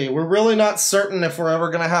uncertainty. We're really not certain if we're ever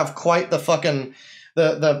gonna have quite the fucking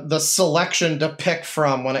the selection to pick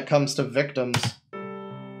from when it comes to victims.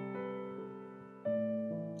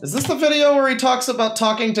 Is this the video where he talks about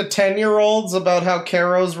talking to 10-year-olds about how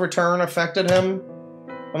Kero's return affected him?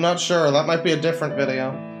 I'm not sure. That might be a different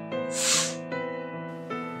video.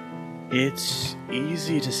 It's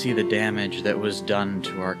easy to see the damage that was done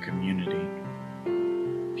to our community.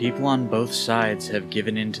 People on both sides have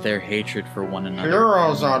given in to their hatred for one another.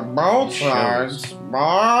 Heroes on both sides,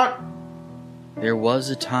 but... There was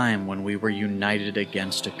a time when we were united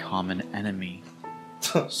against a common enemy.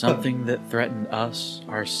 Something that threatened us,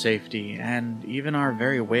 our safety, and even our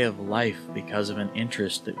very way of life because of an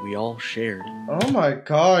interest that we all shared. Oh my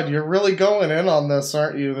god, you're really going in on this,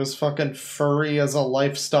 aren't you? This fucking furry as a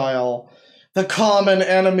lifestyle. The common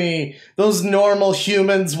enemy. Those normal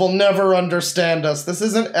humans will never understand us. This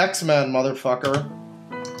isn't X-Men, motherfucker.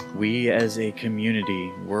 We as a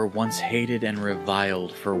community were once hated and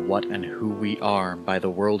reviled for what and who we are by the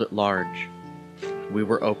world at large. We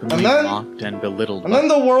were openly mocked and belittled. And then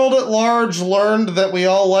the world at large learned that we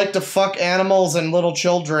all like to fuck animals and little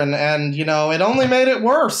children, and, you know, it only made it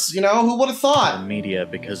worse, you know? Who would have thought? The media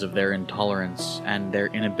because of their intolerance and their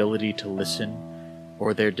inability to listen,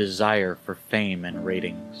 or their desire for fame and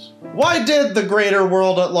ratings. Why did the greater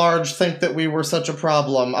world at large think that we were such a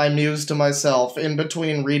problem? I mused to myself, in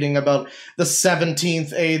between reading about the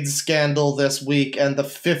 17th AIDS scandal this week and the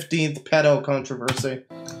 15th pedo controversy.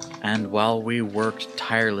 And while we worked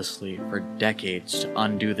tirelessly for decades to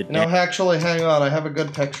undo the No, actually, hang on. I have a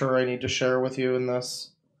good picture I need to share with you in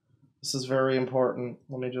this. This is very important.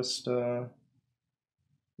 Let me just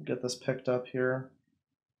get this picked up here.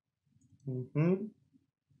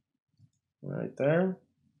 Right there.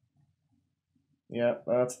 Yeah,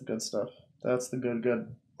 that's the good stuff. That's the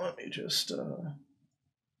good. Let me just,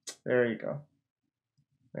 there you go.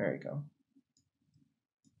 There you go.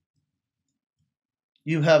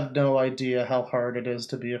 You have no idea how hard it is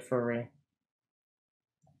to be a furry.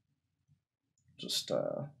 Just,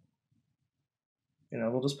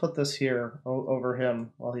 we'll just put this here over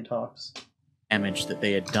him while he talks. Damage that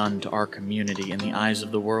they had done to our community in the eyes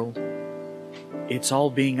of the world. It's all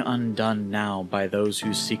being undone now by those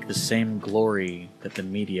who seek the same glory that the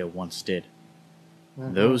media once did.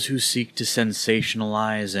 Those who seek to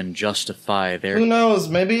sensationalize and justify their... Who knows,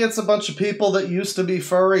 maybe it's a bunch of people that used to be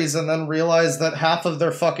furries and then realize that half of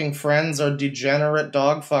their fucking friends are degenerate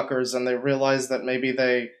dog fuckers, and they realize that maybe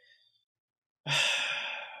they...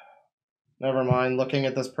 Never mind, looking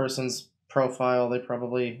at this person's profile, they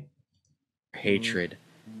probably... hatred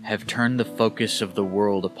have turned the focus of the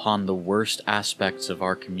world upon the worst aspects of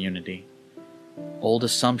our community. Old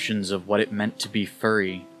assumptions of what it meant to be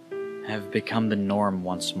furry have become the norm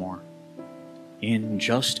once more. In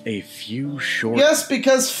just a few short... Yes,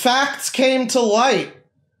 because facts came to light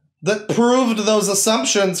that proved those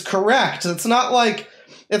assumptions correct. It's not like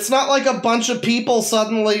a bunch of people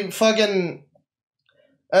suddenly fucking...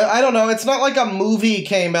 I don't know, it's not like a movie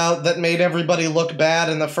came out that made everybody look bad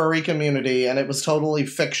in the furry community and it was totally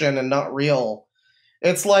fiction and not real.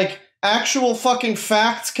 It's like actual fucking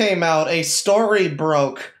facts came out, a story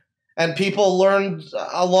broke, and people learned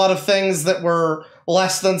a lot of things that were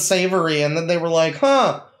less than savory, and then they were like,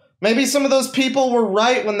 huh, maybe some of those people were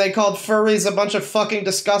right when they called furries a bunch of fucking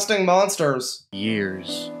disgusting monsters.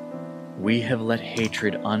 Years, we have let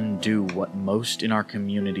hatred undo what most in our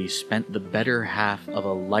community spent the better half of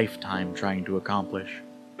a lifetime trying to accomplish.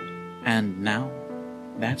 And now,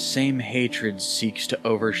 that same hatred seeks to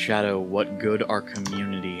overshadow what good our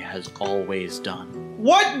community has always done.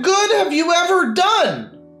 What good have you ever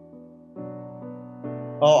done?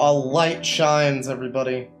 Oh, a light shines,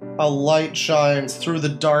 everybody. A light shines through the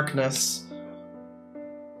darkness.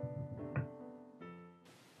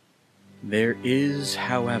 There is,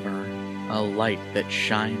 however, a light that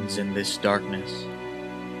shines in this darkness,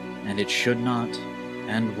 and it should not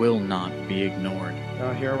and will not be ignored.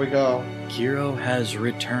 Oh, here we go. Kero has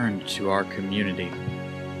returned to our community,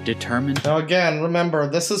 determined... Now again, remember,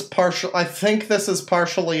 this is partial... I think this is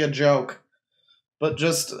partially a joke. But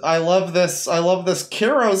just, I love this.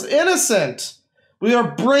 Kero's innocent! We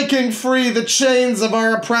are breaking free the chains of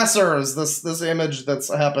our oppressors! This image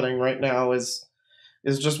that's happening right now is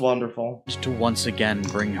just wonderful. To once again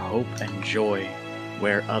bring hope and joy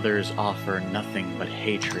where others offer nothing but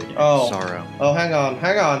hatred and sorrow. Oh, hang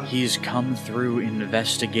on. He's come through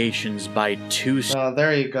investigations by two...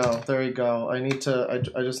 there you go.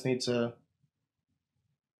 I just need to...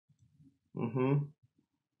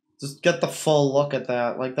 Just get the full look at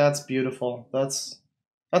that. Like, that's beautiful. That's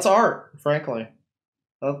art, frankly.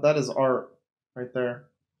 That is art right there.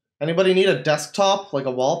 Anybody need a desktop, like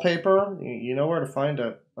a wallpaper? You know where to find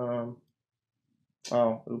it. Oh,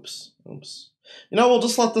 oops. We'll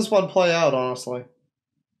just let this one play out, honestly.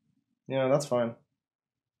 Yeah, that's fine.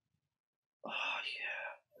 Oh,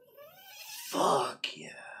 yeah. Fuck yeah.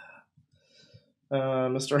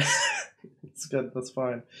 Mr. It's good, that's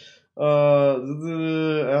fine. Ashtar,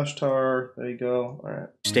 there you go. Alright.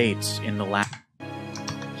 States in the last...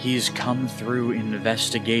 He's come through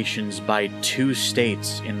investigations by 2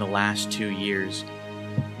 states in the last 2 years,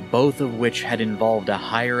 both of which had involved a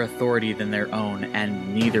higher authority than their own,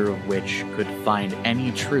 and neither of which could find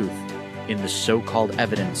any truth in the so-called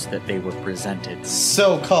evidence that they were presented.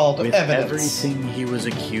 So-called evidence. With everything he was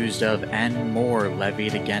accused of and more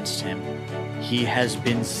levied against him, he has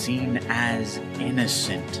been seen as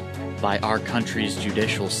innocent by our country's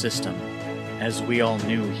judicial system, as we all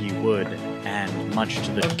knew he would, and much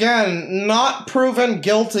to the... Again, not proven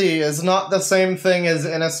guilty is not the same thing as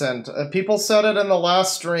innocent. People said it in the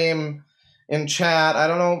last stream in chat. I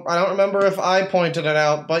don't remember if I pointed it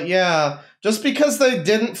out, but yeah, just because they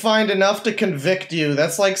didn't find enough to convict you,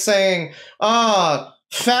 that's like saying,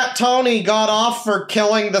 Fat Tony got off for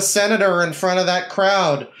killing the senator in front of that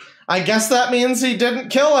crowd. I guess that means he didn't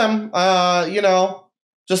kill him,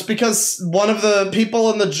 just because one of the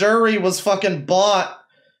people in the jury was fucking bought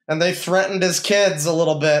and they threatened his kids a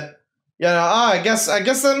little bit. I guess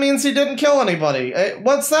that means he didn't kill anybody.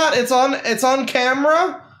 What's that? It's on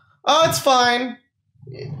camera? Oh, it's fine.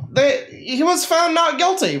 He was found not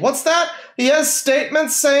guilty. What's that? He has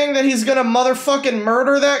statements saying that he's gonna motherfucking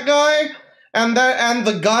murder that guy, and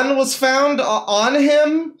the gun was found on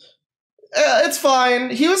him. It's fine.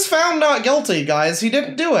 He was found not guilty, guys. He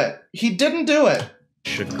didn't do it.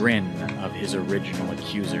 Chagrin of his original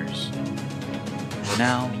accusers.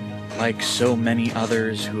 Now, like so many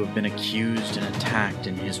others who have been accused and attacked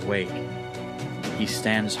in his wake, he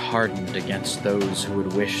stands hardened against those who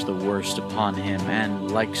would wish the worst upon him, and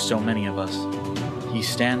like so many of us, He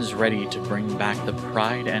stands ready to bring back the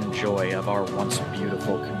pride and joy of our once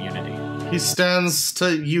beautiful community. He stands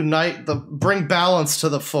to bring balance to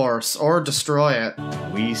the Force, or destroy it.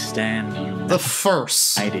 We stand united. The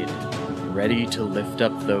Force. Ready to lift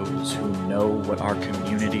up those who know what our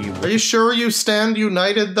community... Are you sure you stand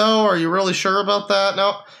united, though? Are you really sure about that?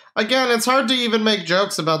 Now, again, it's hard to even make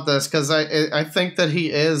jokes about this, because I think that he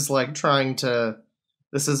is, like, trying to...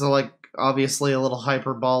 This is, like, obviously a little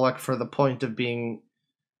hyperbolic for the point of being,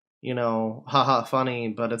 you know, haha funny,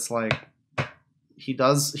 but it's like...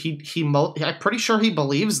 I'm pretty sure he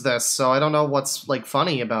believes this, so I don't know what's, like,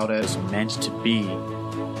 funny about it. ...was meant to be,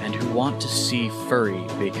 and who want to see furry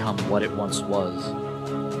become what it once was.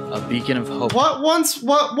 A beacon of hope. What once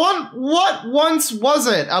was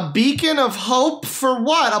it? A beacon of hope for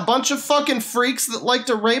what? A bunch of fucking freaks that like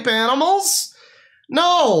to rape animals?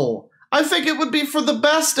 No! I think it would be for the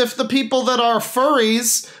best if the people that are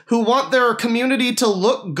furries, who want their community to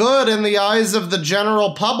look good in the eyes of the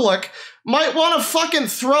general public, might want to fucking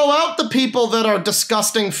throw out the people that are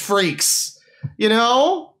disgusting freaks. You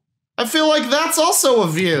know? I feel like that's also a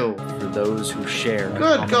view. For those who share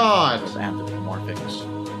good God. Anthropomorphics.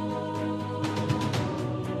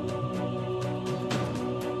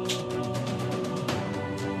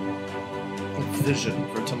 A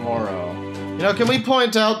vision for tomorrow. You know, can we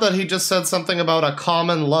point out that he just said something about a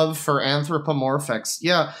common love for anthropomorphics?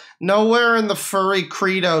 Yeah, nowhere in the furry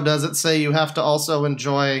credo does it say you have to also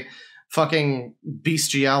enjoy fucking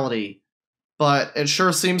bestiality, but it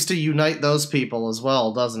sure seems to unite those people as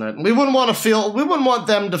well, doesn't it? We wouldn't want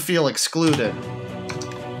them to feel excluded.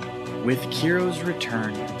 With Kero's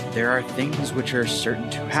return, there are things which are certain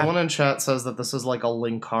to happen. Someone in chat says that this is like a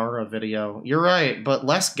Linkara video. You're right, but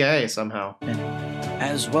less gay somehow.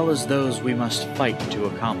 As well as those we must fight to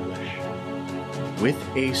accomplish. With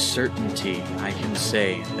a certainty, I can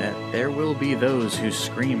say that there will be those who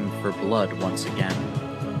scream for blood once again.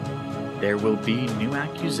 There will be new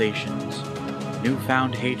accusations,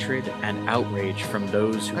 newfound hatred, and outrage from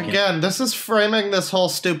those who Again, this is framing this whole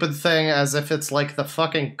stupid thing as if it's like the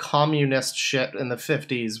fucking communist shit in the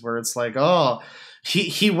 50s, where it's like, oh,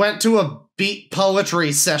 he went to a beat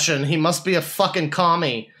poetry session, he must be a fucking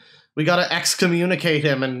commie. We gotta excommunicate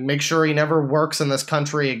him and make sure he never works in this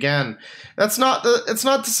country again. It's not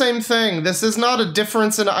the same thing. This is not a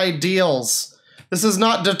difference in ideals. This is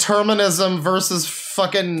not determinism versus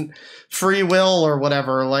fucking free will or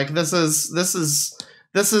whatever. Like, this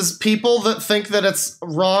is people that think that it's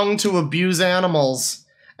wrong to abuse animals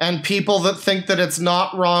and people that think that it's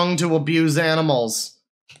not wrong to abuse animals.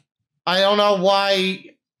 I don't know why.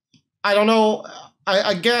 I don't know.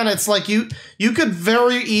 Again, it's like you could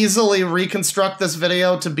very easily reconstruct this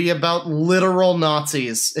video to be about literal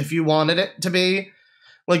Nazis if you wanted it to be.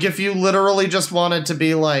 Like, if you literally just wanted to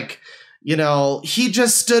be like, you know, he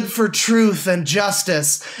just stood for truth and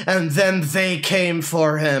justice, and then they came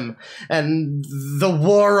for him, and the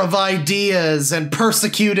war of ideas and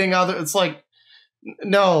persecuting others. It's like,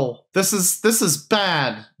 no, this is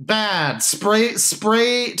bad, bad. Spray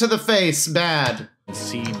to the face, bad.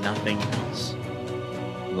 See nothing else.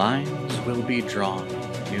 Lines will be drawn,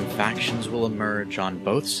 new factions will emerge on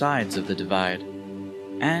both sides of the divide,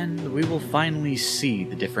 and we will finally see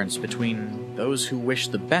the difference between those who wish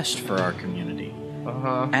the best for our community,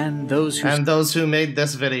 and those who made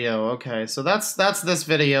this video. Okay, so that's this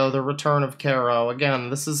video, the return of Kero. Again,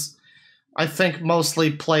 this is, I think,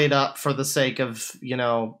 mostly played up for the sake of, you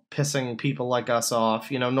know, pissing people like us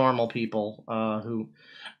off, you know, normal people who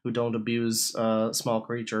don't abuse small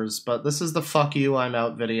creatures. But this is the fuck you, I'm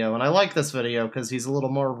out video, and I like this video because he's a little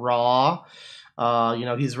more raw. You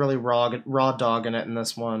know, he's really raw dogging it in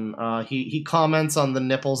this one. He comments on the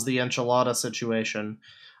nipples, the enchilada situation,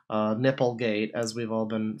 Nipplegate, as we've all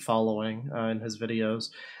been following in his videos.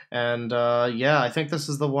 And yeah, I think this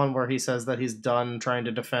is the one where he says that he's done trying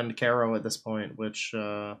to defend Kero at this point, which,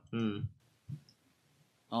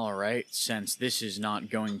 Alright, since this is not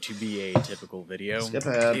going to be a typical video, skip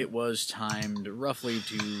ahead. It was timed roughly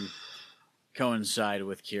to coincide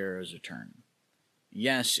with Kero's return.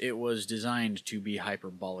 Yes, it was designed to be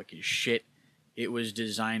hyperbolic as shit. It was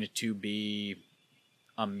designed to be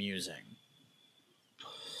amusing.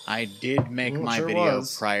 I did make my video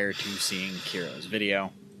prior to seeing Kero's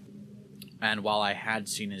video, and while I had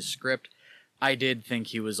seen his script, I did think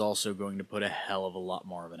he was also going to put a hell of a lot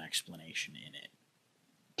more of an explanation in it.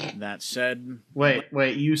 That said... Wait,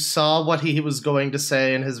 you saw what he was going to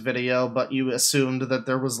say in his video, but you assumed that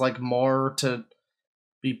there was, like, more to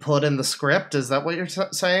be put in the script? Is that what you're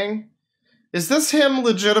saying? Is this him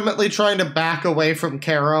legitimately trying to back away from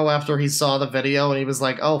Kero after he saw the video and he was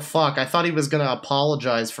like, oh fuck, I thought he was gonna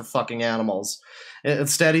apologize for fucking animals.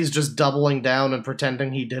 Instead, he's just doubling down and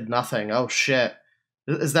pretending he did nothing. Oh shit.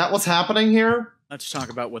 Is that what's happening here? Let's talk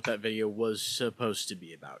about what that video was supposed to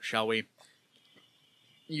be about, shall we?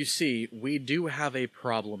 You see, we do have a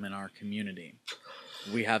problem in our community.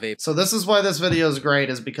 We have a... So this is why this video is great,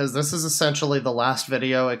 is because this is essentially the last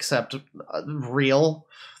video except real.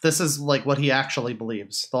 This is like what he actually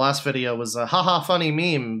believes. The last video was a haha funny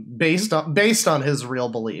meme based on his real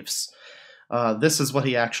beliefs. This is what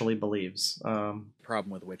he actually believes.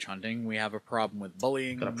 Problem with witch hunting. We have a problem with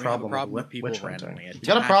bullying. We have a problem with people randomly attacking. You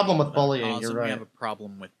got a problem with bullying, you're right. We have a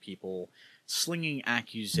problem with people slinging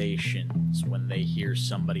accusations when they hear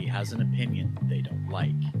somebody has an opinion they don't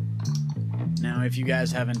like. Now, if you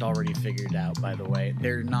guys haven't already figured out, by the way,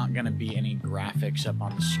 there are not going to be any graphics up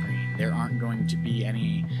on the screen. There aren't going to be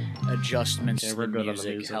any adjustments to the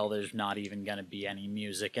music. Hell, there's not even going to be any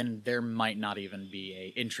music, and there might not even be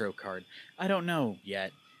a intro card. I don't know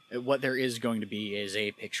yet. What there is going to be is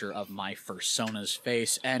a picture of my Fursona's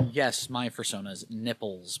face, and yes, my Fursona's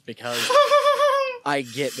nipples, because I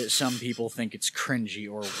get that some people think it's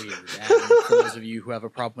cringy or weird, and for those of you who have a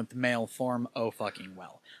problem with the male form, oh fucking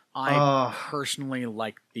well. I personally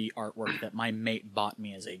like the artwork that my mate bought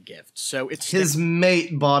me as a gift, so it's... His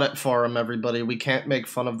mate bought it for him, everybody. We can't make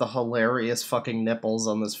fun of the hilarious fucking nipples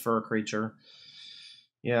on this fur creature.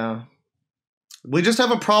 Yeah. We just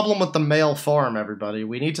have a problem with the male form, everybody.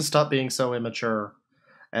 We need to stop being so immature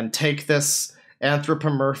and take this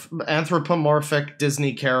anthropomorphic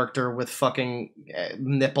Disney character with fucking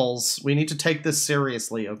nipples. We need to take this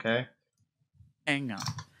seriously, okay? Hang on.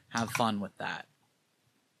 Have fun with that.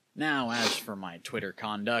 Now, as for my Twitter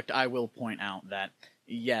conduct, I will point out that,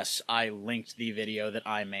 yes, I linked the video that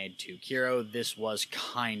I made to Kero. This was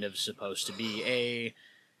kind of supposed to be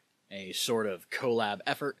a sort of collab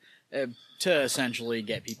effort to essentially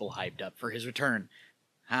get people hyped up for his return.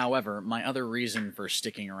 However, my other reason for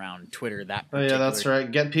sticking around Twitter that particular... Oh yeah, that's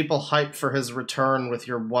right. Get people hyped for his return with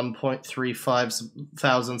your 1.35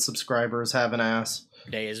 thousand subscribers have an ass.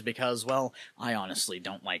 ...day is because, well, I honestly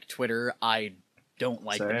don't like Twitter. I don't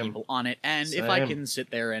like the people on it, and if I can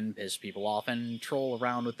sit there and piss people off and troll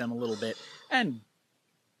around with them a little bit, and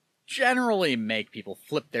generally make people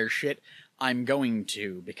flip their shit, I'm going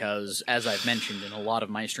to, because, as I've mentioned in a lot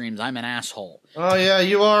of my streams, I'm an asshole. Oh yeah,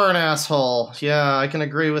 you are an asshole. Yeah, I can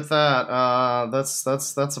agree with that.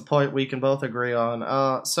 That's a point we can both agree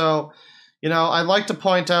on. So, you know, I'd like to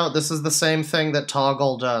point out this is the same thing that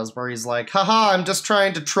Toggle does, where he's like, haha, I'm just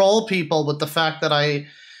trying to troll people with the fact that I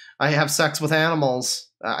have sex with animals.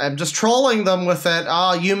 I'm just trolling them with it.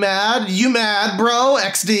 You mad? You mad, bro?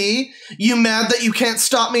 XD? You mad that you can't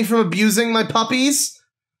stop me from abusing my puppies?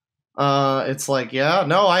 It's like, yeah,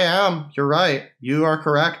 no, I am. You're right. You are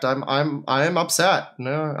correct. I am upset.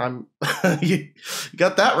 No, you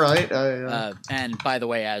got that right. And by the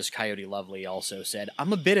way, as Coyote Lovely also said,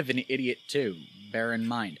 I'm a bit of an idiot too. Bear in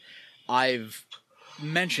mind, I've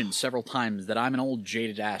mentioned several times that I'm an old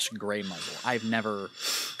jaded-ass gray muzzle. I've never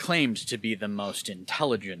claimed to be the most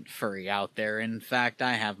intelligent furry out there. In fact,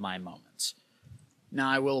 I have my moments. Now,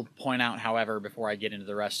 I will point out, however, before I get into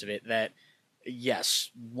the rest of it, that, yes,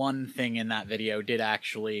 one thing in that video did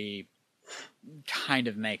actually kind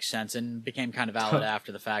of make sense and became kind of valid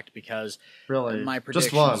after the fact, because my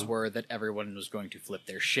predictions were that everyone was going to flip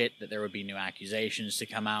their shit, that there would be new accusations to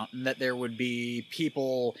come out, and that there would be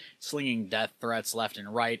people slinging death threats left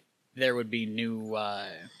and right. There would be new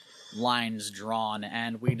lines drawn,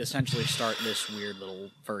 and we'd essentially start this weird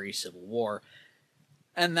little furry civil war.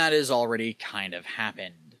 And that has already kind of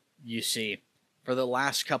happened. You see, for the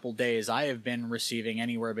last couple days, I have been receiving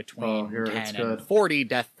anywhere between 10 and 40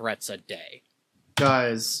 death threats a day.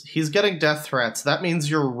 Guys, he's getting death threats. That means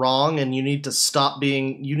you're wrong and you need to stop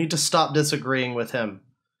disagreeing with him.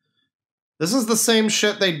 This is the same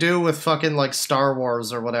shit they do with fucking, like, Star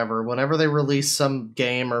Wars or whatever. Whenever they release some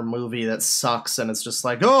game or movie that sucks and it's just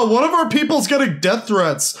like, oh, one of our people's getting death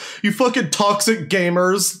threats! You fucking toxic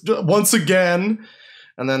gamers, once again!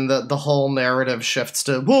 And then the whole narrative shifts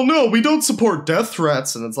to, well, no, we don't support death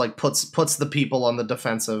threats, and it's like puts the people on the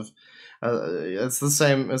defensive. It's the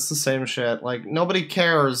same shit. Like, nobody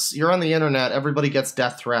cares. You're on the internet. Everybody gets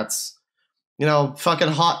death threats. You know, fucking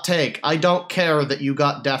hot take. I don't care that you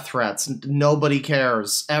got death threats. Nobody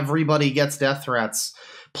cares. Everybody gets death threats.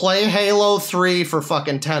 Play Halo 3 for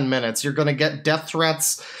fucking 10 minutes. You're gonna get death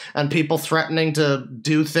threats and people threatening to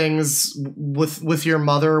do things with your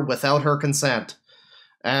mother without her consent.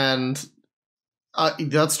 And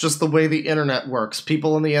that's just the way the internet works.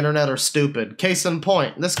 People on the internet are stupid. Case in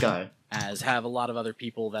point, this guy. as have a lot of other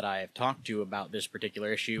people that I have talked to about this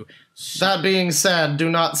particular issue. That being said, do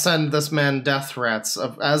not send this man death threats.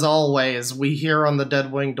 As always, we here on the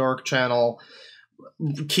Deadwing Dork channel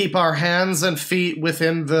keep our hands and feet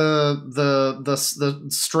within the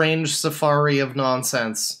strange safari of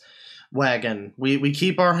nonsense wagon. We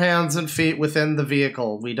keep our hands and feet within the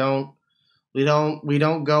vehicle. We don't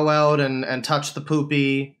go out and touch the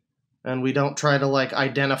poopy. And we don't try to, like,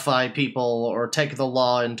 identify people or take the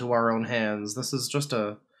law into our own hands. This is just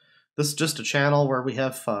a channel where we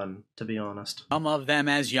have fun, to be honest. Some of them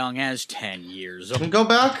as young as 10 years old. Go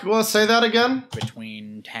back. Want to say that again?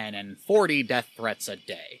 Between 10 and 40 death threats a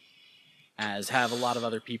day. As have a lot of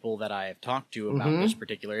other people that I have talked to about this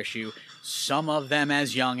particular issue. Some of them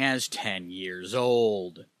as young as 10 years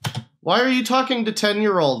old. Why are you talking to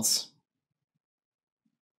 10-year-olds?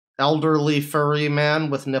 Elderly furry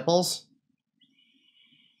man with nipples?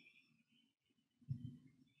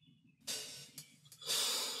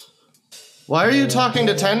 Why are you talking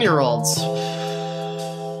to 10-year-olds?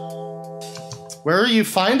 Where are you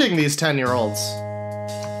finding these 10-year-olds?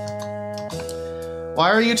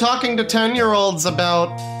 Why are you talking to 10-year-olds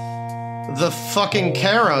about the fucking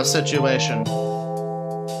Kero situation?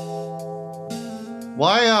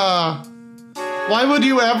 Why would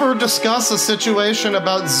you ever discuss a situation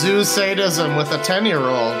about zoo sadism with a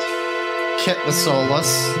 10-year-old? Kit the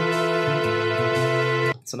Soulless.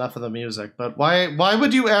 It's enough of the music, but why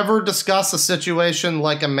would you ever discuss a situation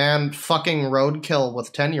like a man fucking roadkill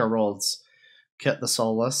with 10-year-olds? Kit the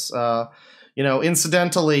Soulless. You know,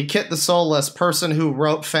 incidentally, Kit the Soulless, person who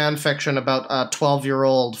wrote fan fiction about a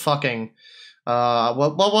 12-year-old fucking...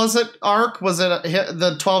 what was it, Ark? Was it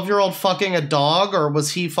the 12-year-old fucking a dog, or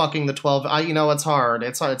was he fucking the 12? You know, it's hard.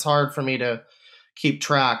 It's hard for me to keep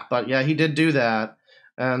track, but yeah, he did do that.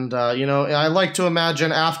 And, you know, I like to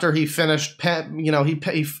imagine after he finished, you know,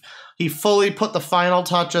 he fully put the final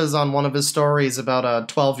touches on one of his stories about a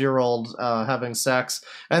 12-year-old having sex,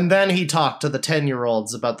 and then he talked to the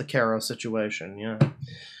 10-year-olds about the Kero situation, yeah.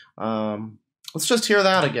 Let's just hear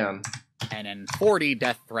that again. And 40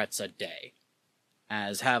 death threats a day.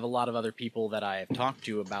 As have a lot of other people that I have talked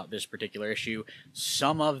to about this particular issue,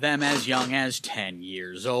 some of them as young as 10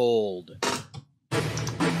 years old.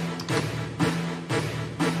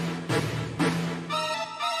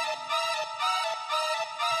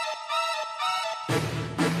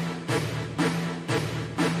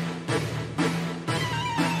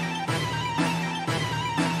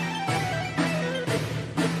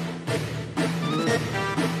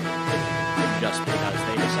 Just because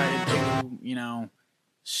they decided to, you know,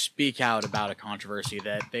 speak out about a controversy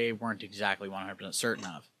that they weren't exactly 100% certain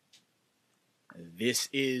of. This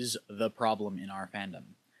is the problem in our fandom.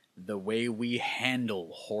 The way we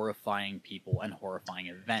handle horrifying people and horrifying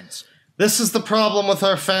events. This is the problem with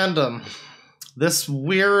our fandom. This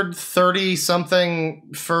weird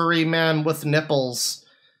 30-something furry man with nipples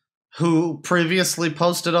who previously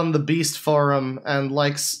posted on the Beast forum and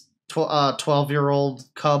likes 12-year-old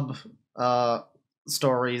cub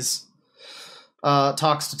stories,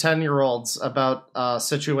 talks to 10-year-olds about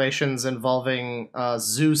situations involving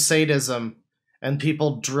zoo sadism and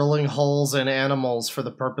people drilling holes in animals for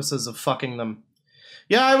the purposes of fucking them.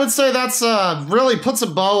 Yeah, I would say that's really puts a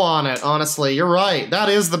bow on it, honestly. You're right. That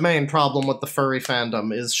is the main problem with the furry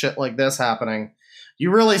fandom, is shit like this happening.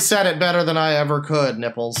 You really said it better than I ever could,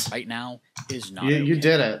 Nipples. Right now is not You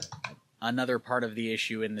did it. Another part of the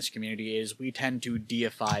issue in this community is we tend to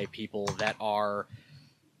deify people that are,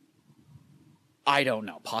 I don't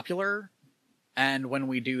know, popular. And when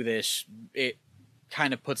we do this, it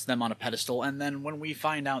kind of puts them on a pedestal. And then when we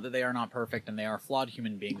find out that they are not perfect and they are flawed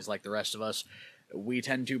human beings like the rest of us, we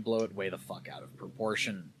tend to blow it way the fuck out of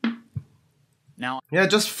proportion. Now, yeah,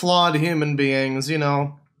 just flawed human beings, you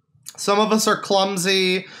know. Some of us are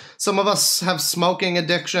clumsy, some of us have smoking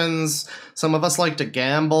addictions, some of us like to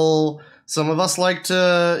gamble, some of us like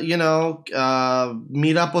to, you know,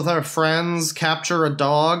 meet up with our friends, capture a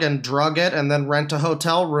dog and drug it, and then rent a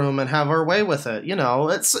hotel room and have our way with it. You know,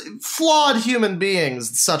 it's flawed human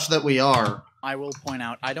beings, such that we are. I will point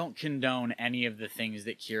out, I don't condone any of the things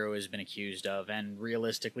that Kero has been accused of, and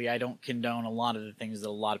realistically, I don't condone a lot of the things that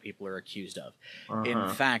a lot of people are accused of. In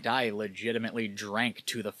fact, I legitimately drank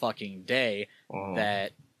to the fucking day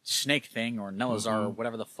that snake thing, or Noah's Ark, or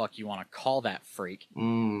whatever the fuck you want to call that freak.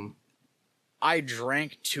 I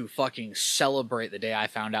drank to fucking celebrate the day I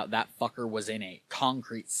found out that fucker was in a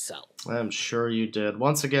concrete cell. I'm sure you did.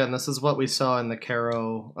 Once again, this is what we saw in the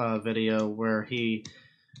Kero video, where he...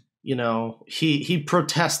 You know, he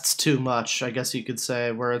protests too much, I guess you could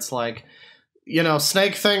say, where it's like, you know,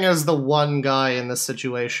 Snake Thing is the one guy in this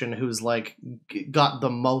situation who's, like, got the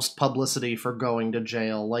most publicity for going to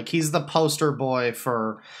jail. Like, he's the poster boy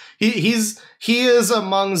for... He is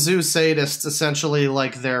among zoo sadists, essentially,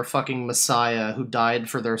 like, their fucking messiah who died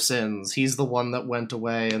for their sins. He's the one that went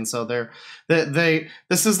away, and so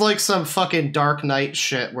this is like some fucking Dark Knight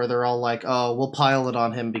shit where they're all like, oh, we'll pile it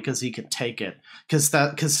on him because he can take it.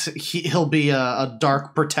 Because he'll be a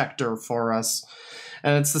dark protector for us.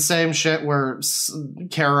 And it's the same shit where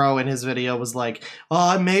Kero in his video was like, oh,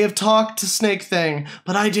 I may have talked to Snake Thing,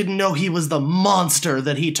 but I didn't know he was the monster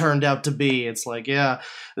that he turned out to be. It's like, yeah,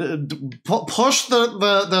 push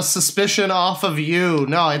the suspicion off of you.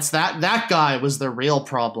 No, it's that guy was the real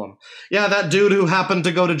problem. Yeah, that dude who happened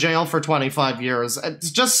to go to jail for 25 years. It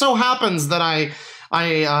just so happens that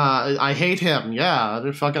I hate him. Yeah,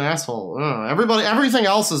 they're fucking asshole. Everything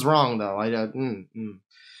else is wrong, though.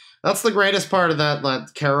 That's the greatest part of that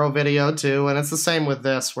Kero video too, and it's the same with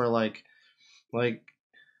this, where like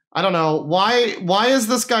I don't know why is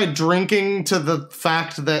this guy drinking to the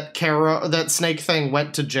fact that Snake Thing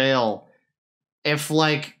went to jail? If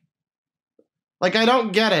like I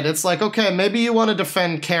don't get it. It's like, okay, maybe you want to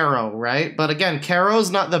defend Kero, right? But again,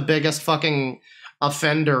 Kero's not the biggest fucking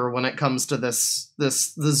offender when it comes to the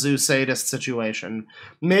zoo sadist situation.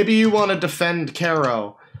 Maybe you want to defend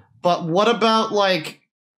Kero, but what about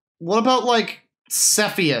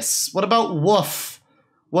Cepheus? What about Woof?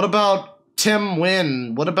 What about Tim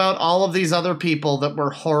Wynn? What about all of these other people that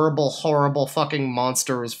were horrible, horrible fucking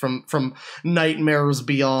monsters from Nightmares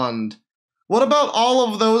Beyond? What about all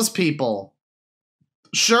of those people?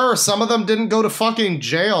 Sure, some of them didn't go to fucking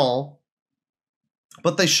jail,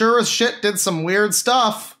 but they sure as shit did some weird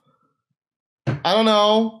stuff. I don't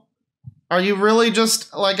know. Are you really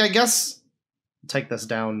just, like, I guess... Take this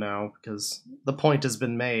down now, because the point has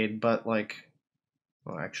been made, but, like...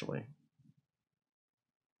 Well, actually...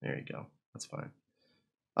 There you go. That's fine.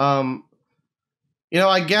 You know,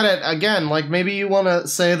 I get it. Again, like, maybe you want to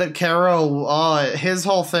say that Kero, his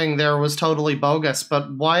whole thing there was totally bogus,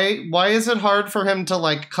 but why is it hard for him to,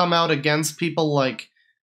 like, come out against people like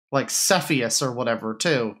Cepheus or whatever,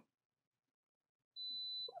 too?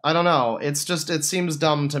 I don't know. It's just, it seems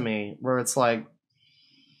dumb to me, where it's like,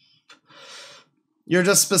 you're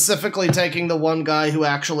just specifically taking the one guy who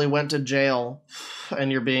actually went to jail, and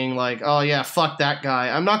you're being like, oh yeah, fuck that guy.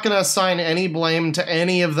 I'm not going to assign any blame to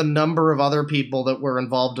any of the number of other people that were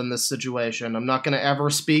involved in this situation. I'm not going to ever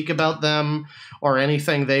speak about them, or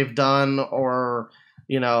anything they've done, or,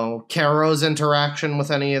 you know, Kero's interaction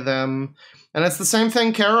with any of them. And it's the same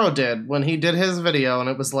thing Kero did when he did his video, and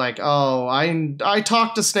it was like, oh, I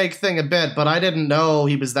talked to Snake Thing a bit, but I didn't know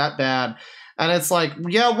he was that bad. And it's like,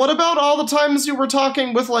 yeah, what about all the times you were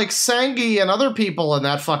talking with, like, Sangi and other people in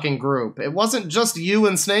that fucking group? It wasn't just you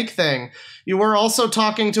and Snake Thing. You were also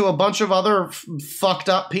talking to a bunch of other fucked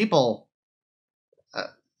up people.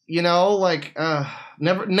 You know, like,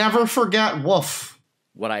 never forget Woof.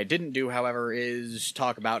 What I didn't do, however, is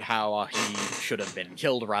talk about how he should have been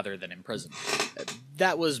killed rather than imprisoned.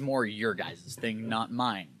 That was more your guys' thing, not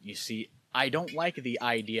mine. You see, I don't like the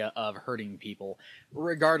idea of hurting people,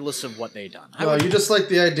 regardless of what they've done. Well, you just like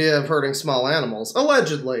the idea of hurting small animals.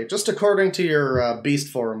 Allegedly, just according to your Beast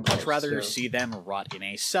Forum post. I'd rather see them rot in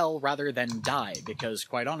a cell rather than die, because,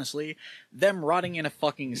 quite honestly, them rotting in a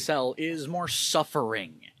fucking cell is more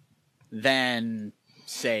suffering than,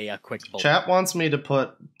 say, a quick bullet. Chat wants me to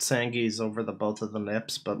put Sangi's over both of the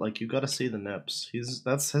Nips, but, like, you gotta see the Nips.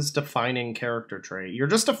 That's his defining character trait. You're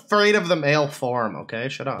just afraid of the male form, okay?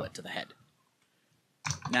 Shut up. Bullet to the head.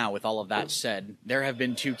 Now, with all of that said, there have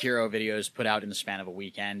been 2 Kero videos put out in the span of a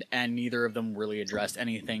weekend, and neither of them really addressed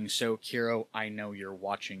anything, so Kero, I know you're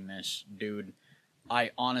watching this, dude. I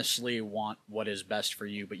honestly want what is best for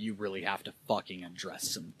you, but you really have to fucking address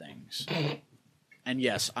some things. And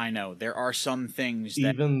yes, I know, there are some things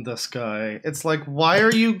that... Even this guy. It's like, why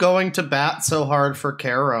are you going to bat so hard for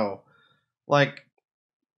Kero? Like,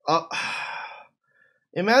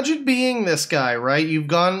 imagine being this guy, right? You've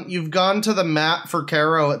gone to the mat for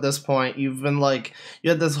Kero at this point. You've been like,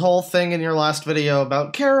 you had this whole thing in your last video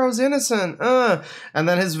about Kero's innocent, and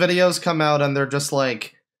then his videos come out and they're just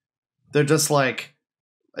like,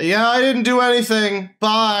 yeah, I didn't do anything,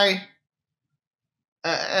 bye.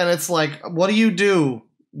 And it's like, what do?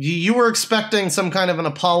 You were expecting some kind of an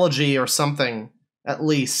apology or something, at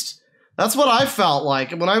least. That's what I felt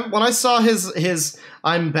like when I saw his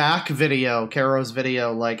I'm back video, Kero's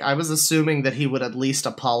video. Like, I was assuming that he would at least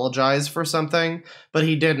apologize for something, but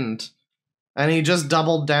he didn't, and he just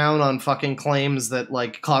doubled down on fucking claims that,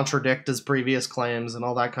 like, contradict his previous claims and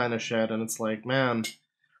all that kind of shit. And it's like, man,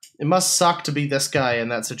 It must suck to be this guy in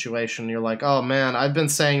that situation. You're like, oh man, I've been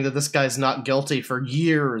saying that this guy's not guilty for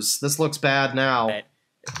years. This looks bad now. That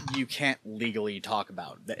you can't legally talk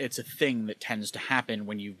about. It's a thing that tends to happen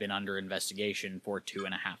when you've been under investigation for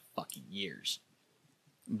 2.5 fucking years.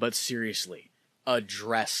 But seriously,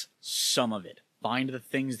 address some of it. Find the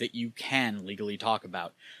things that you can legally talk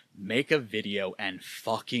about. Make a video and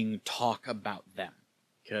fucking talk about them.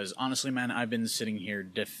 Because honestly, man, I've been sitting here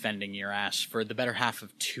defending your ass for the better half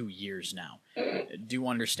of 2 years now. Do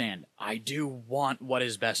understand, I do want what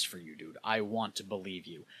is best for you, dude. I want to believe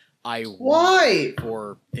you. I want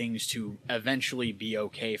for things to eventually be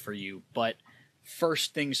okay for you, but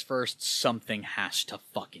first things first, something has to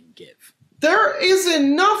fucking give. There is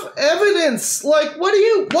enough evidence! Like,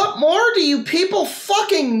 what more do you people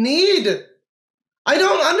fucking need? I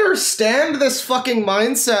don't understand this fucking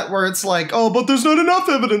mindset where it's like, oh, but there's not enough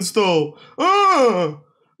evidence, though.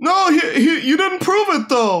 No, you didn't prove it,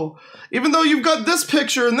 though. Even though you've got this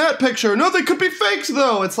picture and that picture. No, they could be fakes,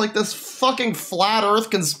 though. It's like this fucking flat earth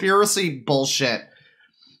conspiracy bullshit.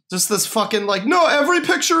 Just this fucking, like, no, every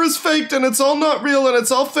picture is faked and it's all not real and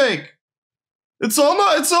it's all fake. It's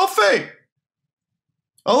all fake.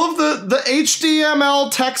 All of the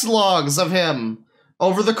HTML text logs of him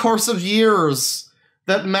over the course of years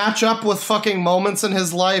that match up with fucking moments in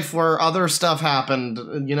his life where other stuff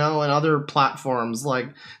happened, you know, and other platforms. Like,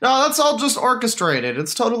 no, that's all just orchestrated.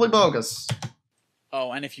 It's totally bogus.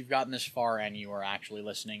 Oh, and if you've gotten this far and you are actually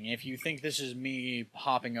listening, if you think this is me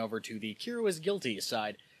hopping over to the Kero is guilty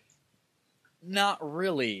side, not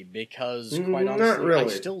really, because quite honestly, I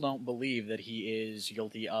still don't believe that he is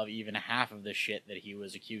guilty of even half of the shit that he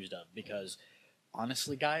was accused of, because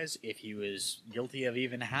honestly, guys, if he was guilty of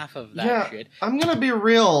even half of that shit... I'm gonna be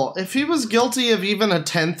real. If he was guilty of even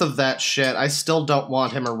 1/10 of that shit, I still don't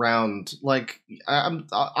want him around. Like,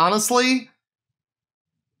 honestly...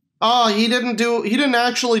 Oh, he didn't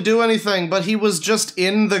actually do anything, but he was just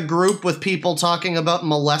in the group with people talking about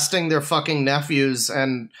molesting their fucking nephews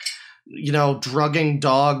and, you know, drugging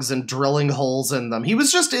dogs and drilling holes in them. He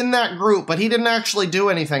was just in that group, but he didn't actually do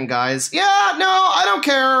anything, guys. Yeah, no, I don't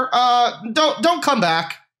care. Don't come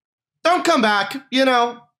back. Don't come back, you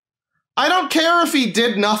know. I don't care if he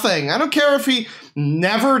did nothing. I don't care if he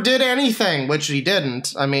never did anything, which he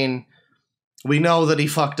didn't. I mean, we know that he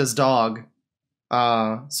fucked his dog.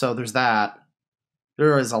 So there's that.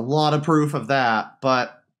 There is a lot of proof of that,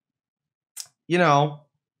 but, you know,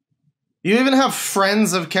 you even have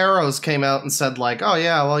friends of Kero's came out and said, like, oh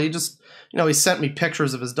yeah, well, he sent me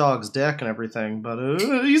pictures of his dog's dick and everything, but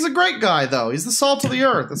he's a great guy, though. He's the salt of the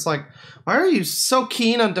earth. It's like, why are you so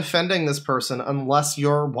keen on defending this person unless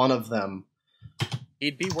you're one of them?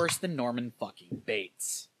 He'd be worse than Norman fucking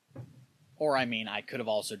Bates. Or, I mean, I could have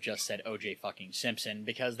also just said O.J. fucking Simpson,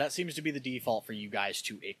 because that seems to be the default for you guys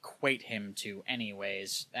to equate him to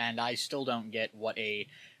anyways, and I still don't get what a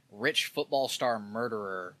rich football star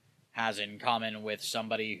murderer has in common with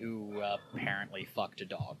somebody who apparently fucked a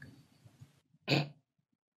dog.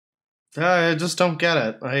 I just don't get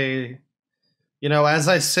it. You know, as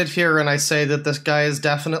I sit here and I say that this guy is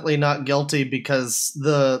definitely not guilty because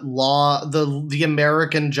the law, the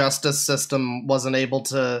American justice system wasn't able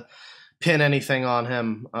to pin anything on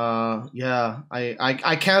him. Yeah,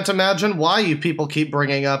 I can't imagine why you people keep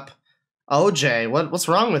bringing up OJ. What's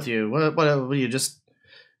wrong with you? What you just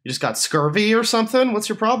got scurvy or something? What's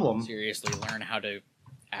your problem? Seriously, learn how to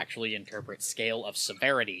actually interpret scale of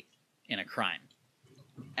severity in a crime.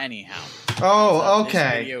 Anyhow. Oh,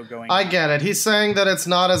 okay. I get it. He's saying that it's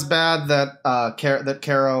not as bad that that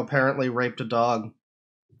Kero apparently raped a dog.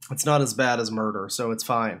 It's not as bad as murder, so it's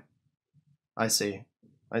fine. I see.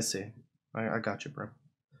 I got you, bro.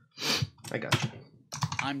 I got you.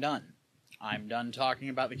 I'm done. I'm done talking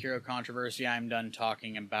about the Kero controversy. I'm done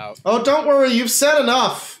talking about... Oh, don't worry. You've said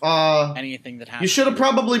enough. Anything that happens... You should have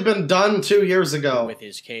probably been done 2 years ago. ...with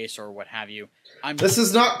his case or what have you. This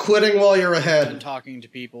is not quitting while you're ahead. I'm talking to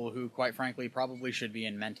people who, quite frankly, probably should be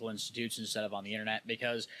in mental institutes instead of on the internet,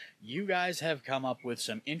 because you guys have come up with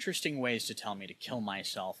some interesting ways to tell me to kill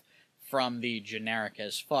myself. From the generic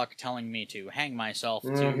as fuck telling me to hang myself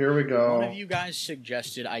to here we go. One of you guys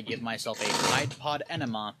suggested I give myself a Tide Pod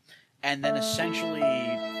enema and then essentially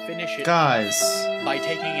finish it by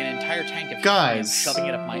taking an entire tank of helium, shoving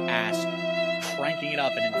it up my ass, cranking it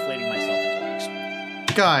up and inflating myself until I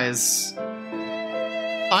explode. Guys,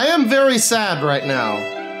 I am very sad right now.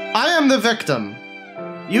 I am the victim.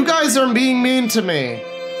 You guys are being mean to me.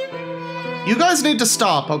 You guys need to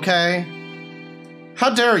stop, okay? How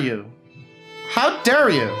dare you? How dare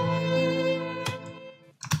you?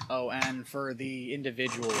 Oh, and for the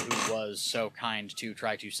individual who was so kind to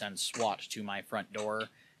try to send SWAT to my front door,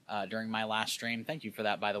 during my last stream. Thank you for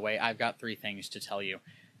that, by the way. I've got 3 things to tell you.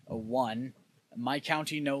 1, my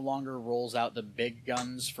county no longer rolls out the big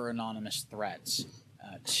guns for anonymous threats.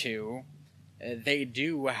 2, they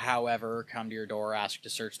do, however, come to your door, ask to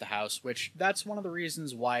search the house, which that's one of the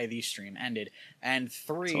reasons why the stream ended. And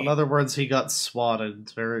 3... So in other words, he got swatted.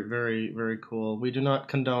 It's very, very, very cool. We do not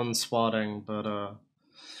condone swatting, but, oh,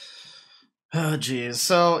 jeez.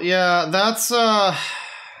 So, yeah, that's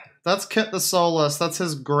Kit the Soulless. That's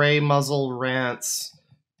his gray muzzle rants.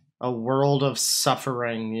 A world of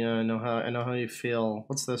suffering. Yeah, I know how you feel.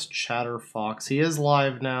 What's this Chatterfox? He is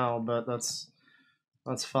live now, but that's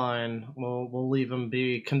fine. We'll leave him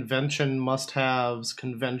be. Convention must-haves.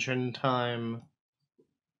 Convention time.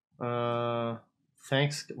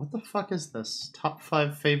 Thanks. What the fuck is this? Top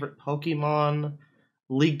 5 favorite Pokemon.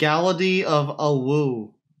 Legality of a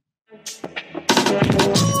woo.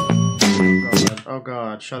 Oh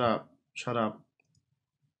god, shut up. Shut up.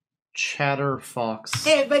 Chatterfox.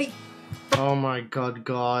 Hey everybody! Oh my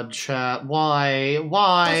god, chat.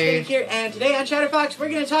 Why? Here, and today on Chatterfox, we're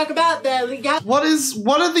gonna talk about the legality. What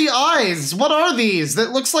are the eyes? What are these?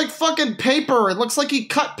 That looks like fucking paper. It looks like he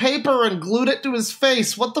cut paper and glued it to his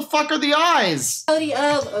face. What the fuck are the eyes? Legality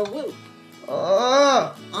of a woo.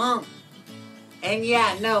 And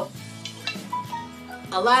yeah, no.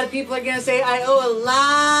 A lot of people are gonna say I owe a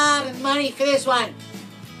lot of money for this one.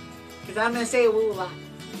 Cause I'm gonna say a woo a lot.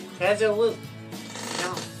 That's a woo.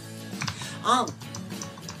 No.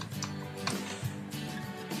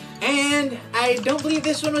 And I don't believe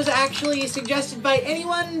this one was actually suggested by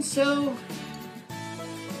anyone, so,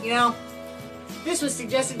 you know, this was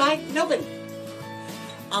suggested by nobody.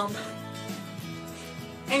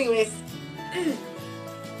 Anyways.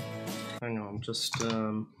 Hang on, just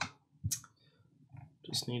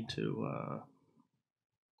need to,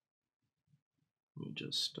 let me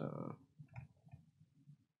just,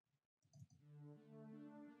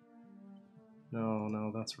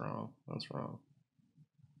 No, that's wrong. That's wrong.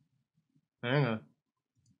 Hang on.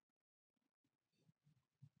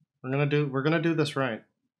 We're gonna do this right.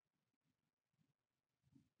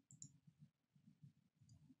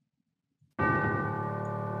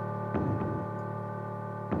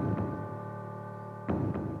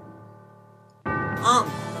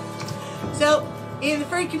 So in the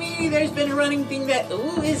furry community, there's been a running thing that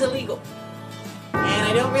ooh is illegal. And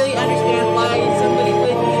I don't really understand why somebody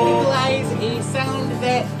would legalize a sound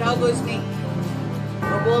that doggos make.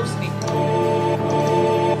 Or wolves make.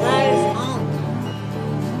 Guys,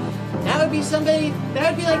 that would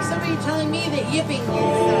be like somebody telling me that yipping is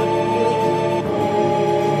illegal.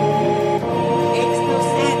 Makes no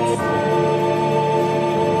sense.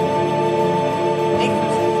 Makes no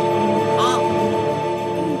sense.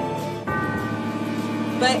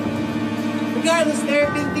 But regardless, there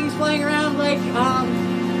have been things flying around like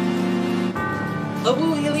a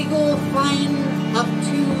woo illegal fine up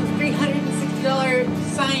to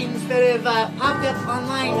 $360 signs that have popped up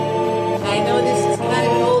online. I know this is kind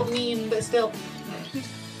of an old meme, but still.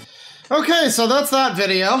 Okay, so that's that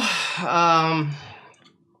video.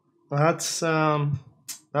 That's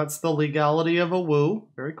the legality of a woo.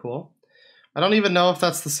 Very cool. I don't even know if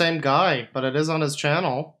that's the same guy, but it is on his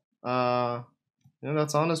channel. Yeah,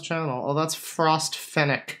 that's on his channel. Oh, that's Frost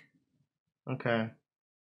Fennec. Okay.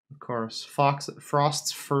 Of course.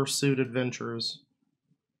 Frost's Fursuit Adventures.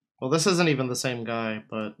 Well, this isn't even the same guy,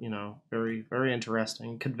 but, you know, very, very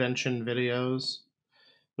interesting. Convention videos.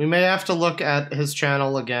 We may have to look at his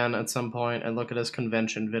channel again at some point and look at his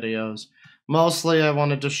convention videos. Mostly, I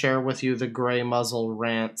wanted to share with you the gray muzzle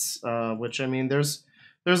rants, which, I mean, there's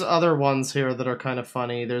other ones here that are kind of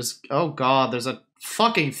funny. Oh god, there's a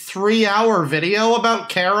fucking 3-hour video about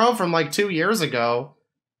Kero from like 2 years ago.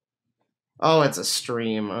 Oh, it's a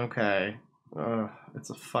stream. Okay. It's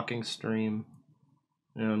a fucking stream.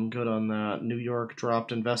 Yeah, I'm good on that. New York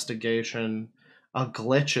dropped investigation. A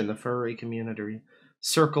glitch in the furry community.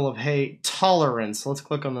 Circle of hate. Tolerance. Let's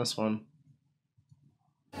click on this one.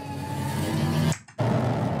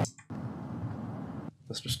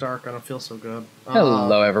 Mr. Stark, I don't feel so good.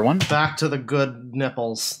 Hello, everyone. Back to the good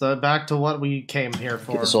nipples. Back to what we came here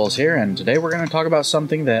for. The Souls here, and today we're going to talk about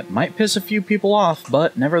something that might piss a few people off,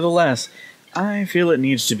 but nevertheless, I feel it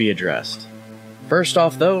needs to be addressed. First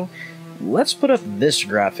off, though, let's put up this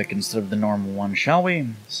graphic instead of the normal one, shall we?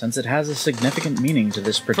 Since it has a significant meaning to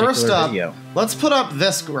this particular video. Let's put up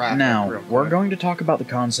this graphic. Now, we're going to talk about the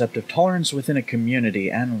concept of tolerance within a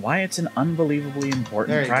community and why it's an unbelievably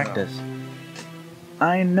important practice.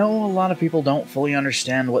 I know a lot of people don't fully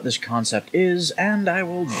understand what this concept is, and I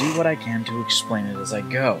will do what I can to explain it as I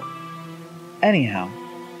go. Anyhow,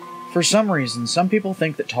 For some reason, some people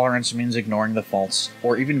think that tolerance means ignoring the faults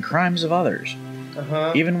or even crimes of others,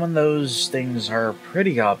 even when those things are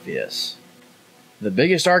pretty obvious. The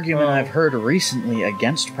biggest argument I've heard recently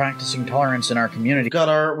against practicing tolerance in our community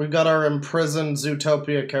we've got our imprisoned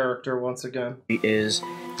Zootopia character once again. Is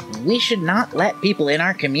we should not let people in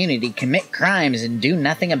our community commit crimes and do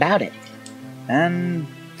nothing about it. And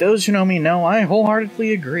those who know me know I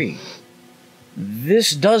wholeheartedly agree.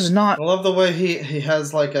 This does not— I love the way he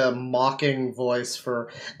has like a mocking voice for,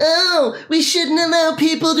 oh, we shouldn't allow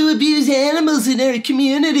people to abuse animals in our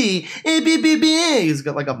community. He's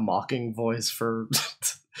got like a mocking voice for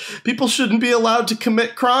people shouldn't be allowed to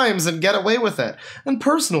commit crimes and get away with it. And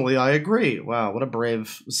personally, I agree. Wow, what a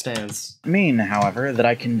brave stance. Mean, however, that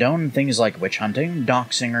I condone things like witch hunting,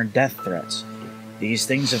 doxing, or death threats. These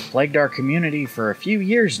things have plagued our community for a few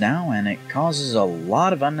years now, and it causes a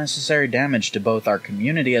lot of unnecessary damage to both our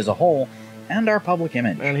community as a whole and our public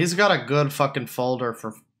image. And he's got a good fucking folder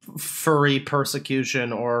for furry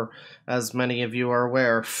persecution, or, as many of you are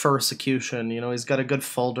aware, fursecution. You know, he's got a good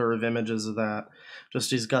folder of images of that.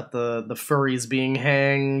 Just, he's got the furries being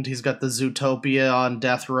hanged, he's got the Zootopia on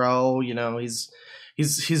death row, you know, he's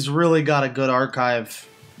really got a good archive.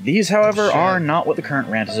 These, however, are not what the current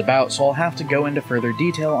rant is about, so I'll have to go into further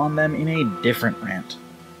detail on them in a different rant.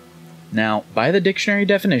 Now, by the dictionary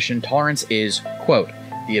definition, tolerance is, quote,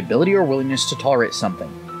 the ability or willingness to tolerate something,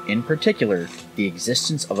 in particular, the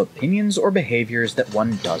existence of opinions or behaviors that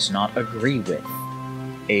one does not agree with.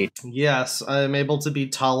 Yes, I'm able to be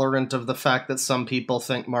tolerant of the fact that some people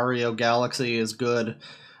think Mario Galaxy is good.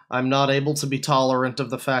 I'm not able to be tolerant of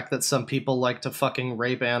the fact that some people like to fucking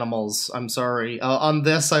rape animals. I'm sorry. On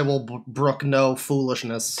this, I will brook no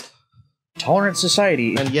foolishness. Tolerant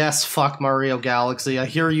society. And yes, fuck Mario Galaxy. I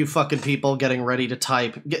hear you fucking people getting ready to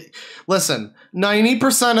type. Listen,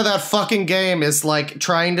 90% of that fucking game is like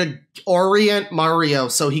trying to orient Mario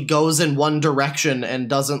so he goes in one direction and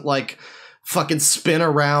doesn't like fucking spin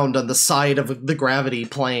around on the side of the gravity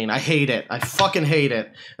plane. I hate it. I fucking hate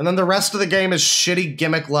it. And then the rest of the game is shitty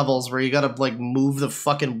gimmick levels where you gotta, like, move the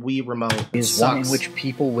fucking Wii remote. Is one in which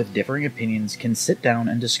people with differing opinions can sit down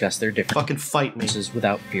and discuss their differences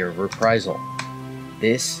without fear of reprisal.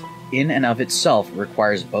 This, in and of itself,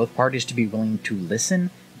 requires both parties to be willing to listen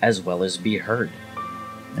as well as be heard.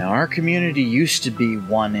 Now, our community used to be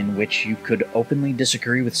one in which you could openly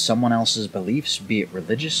disagree with someone else's beliefs, be it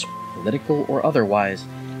religious, political, or otherwise,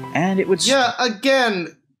 and it would— Yeah,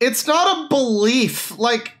 again, it's not a belief.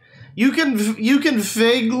 Like, you can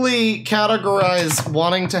vaguely categorize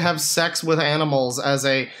wanting to have sex with animals as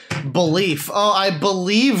a belief. Oh, I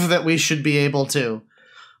believe that we should be able to.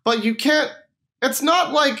 But you can't— it's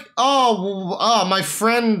not like, oh, my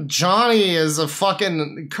friend Johnny is a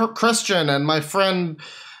fucking Christian and my friend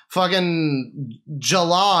fucking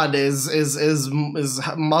Jalad is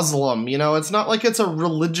Muslim, you know? It's not like it's a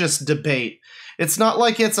religious debate. It's not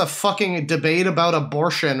like it's a fucking debate about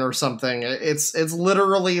abortion or something. It's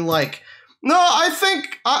literally like, no, I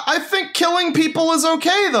think killing people is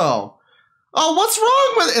okay though. Oh, what's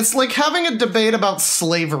wrong with it? It's like having a debate about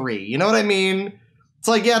slavery, you know what I mean? It's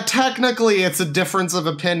like, yeah, technically it's a difference of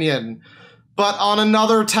opinion, but on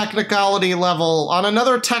another technical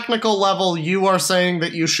level, you are saying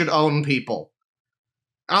that you should own people.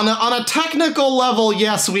 On a technical level,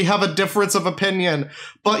 yes, we have a difference of opinion,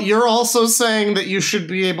 but you're also saying that you should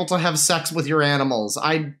be able to have sex with your animals.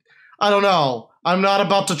 I don't know. I'm not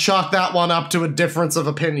about to chalk that one up to a difference of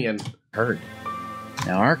opinion. Heard.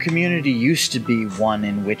 Now, our community used to be one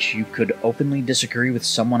in which you could openly disagree with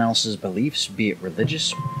someone else's beliefs, be it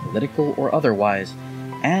religious, political, or otherwise,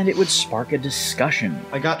 and it would spark a discussion.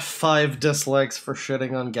 I got 5 dislikes for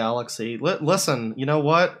shitting on Galaxy. Listen, you know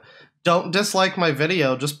what? Don't dislike my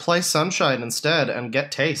video, just play Sunshine instead and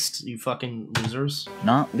get taste, you fucking losers.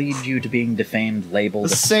 Not lead you to being defamed, labeled—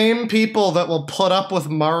 the same people that will put up with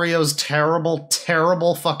Mario's terrible,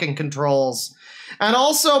 terrible fucking controls. And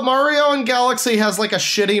also, Mario in Galaxy has like a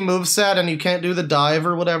shitty moveset and you can't do the dive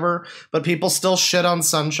or whatever, but people still shit on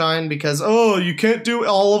Sunshine because, oh, you can't do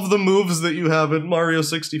all of the moves that you have in Mario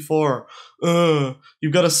 64.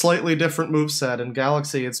 You've got a slightly different moveset. In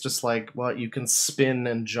Galaxy, it's just like, what, you can spin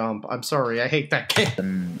and jump. I'm sorry, I hate that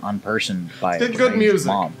game. Unpersoned by a good music.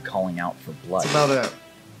 Mob calling out for blood. That's about it.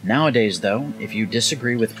 Nowadays, though, if you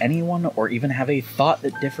disagree with anyone or even have a thought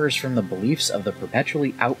that differs from the beliefs of the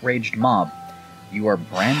perpetually outraged mob, you are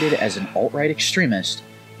branded as an alt-right extremist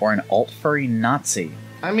or an alt-furry Nazi.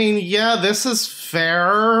 I mean, yeah, this is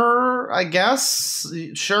fair, I guess.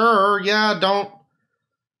 Sure, yeah,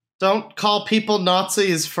 don't call people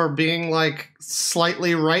Nazis for being, like,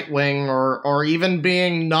 slightly right-wing or even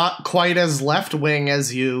being not quite as left-wing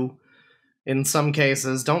as you. in some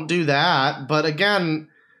cases. Don't do that. But again,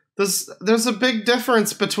 there's a big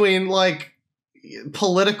difference between, like,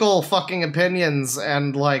 political fucking opinions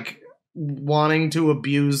and, like, wanting to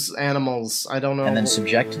abuse animals. I don't know. And then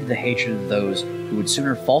subjected to the hatred of those who would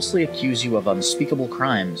sooner falsely accuse you of unspeakable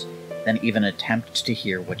crimes than even attempt to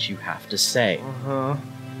hear what you have to say.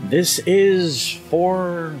 This is,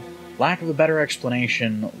 for lack of a better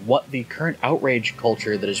explanation, what the current outrage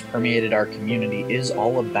culture that has permeated our community is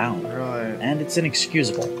all about. Right. And it's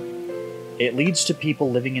inexcusable. It leads to people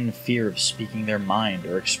living in fear of speaking their mind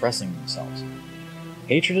or expressing themselves.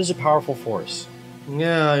 Hatred is a powerful force.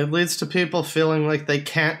 Yeah, it leads to people feeling like they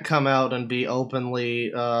can't come out and be openly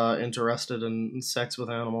interested in sex with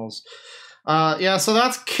animals. Yeah, so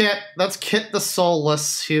that's Kit. That's Kit the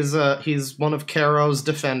Soulless. He's one of Kero's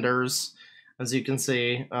defenders, as you can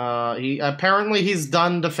see. He's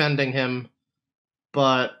done defending him,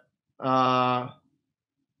 but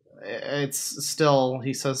it's still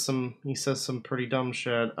he says some pretty dumb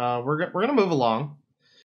shit. We're gonna move along.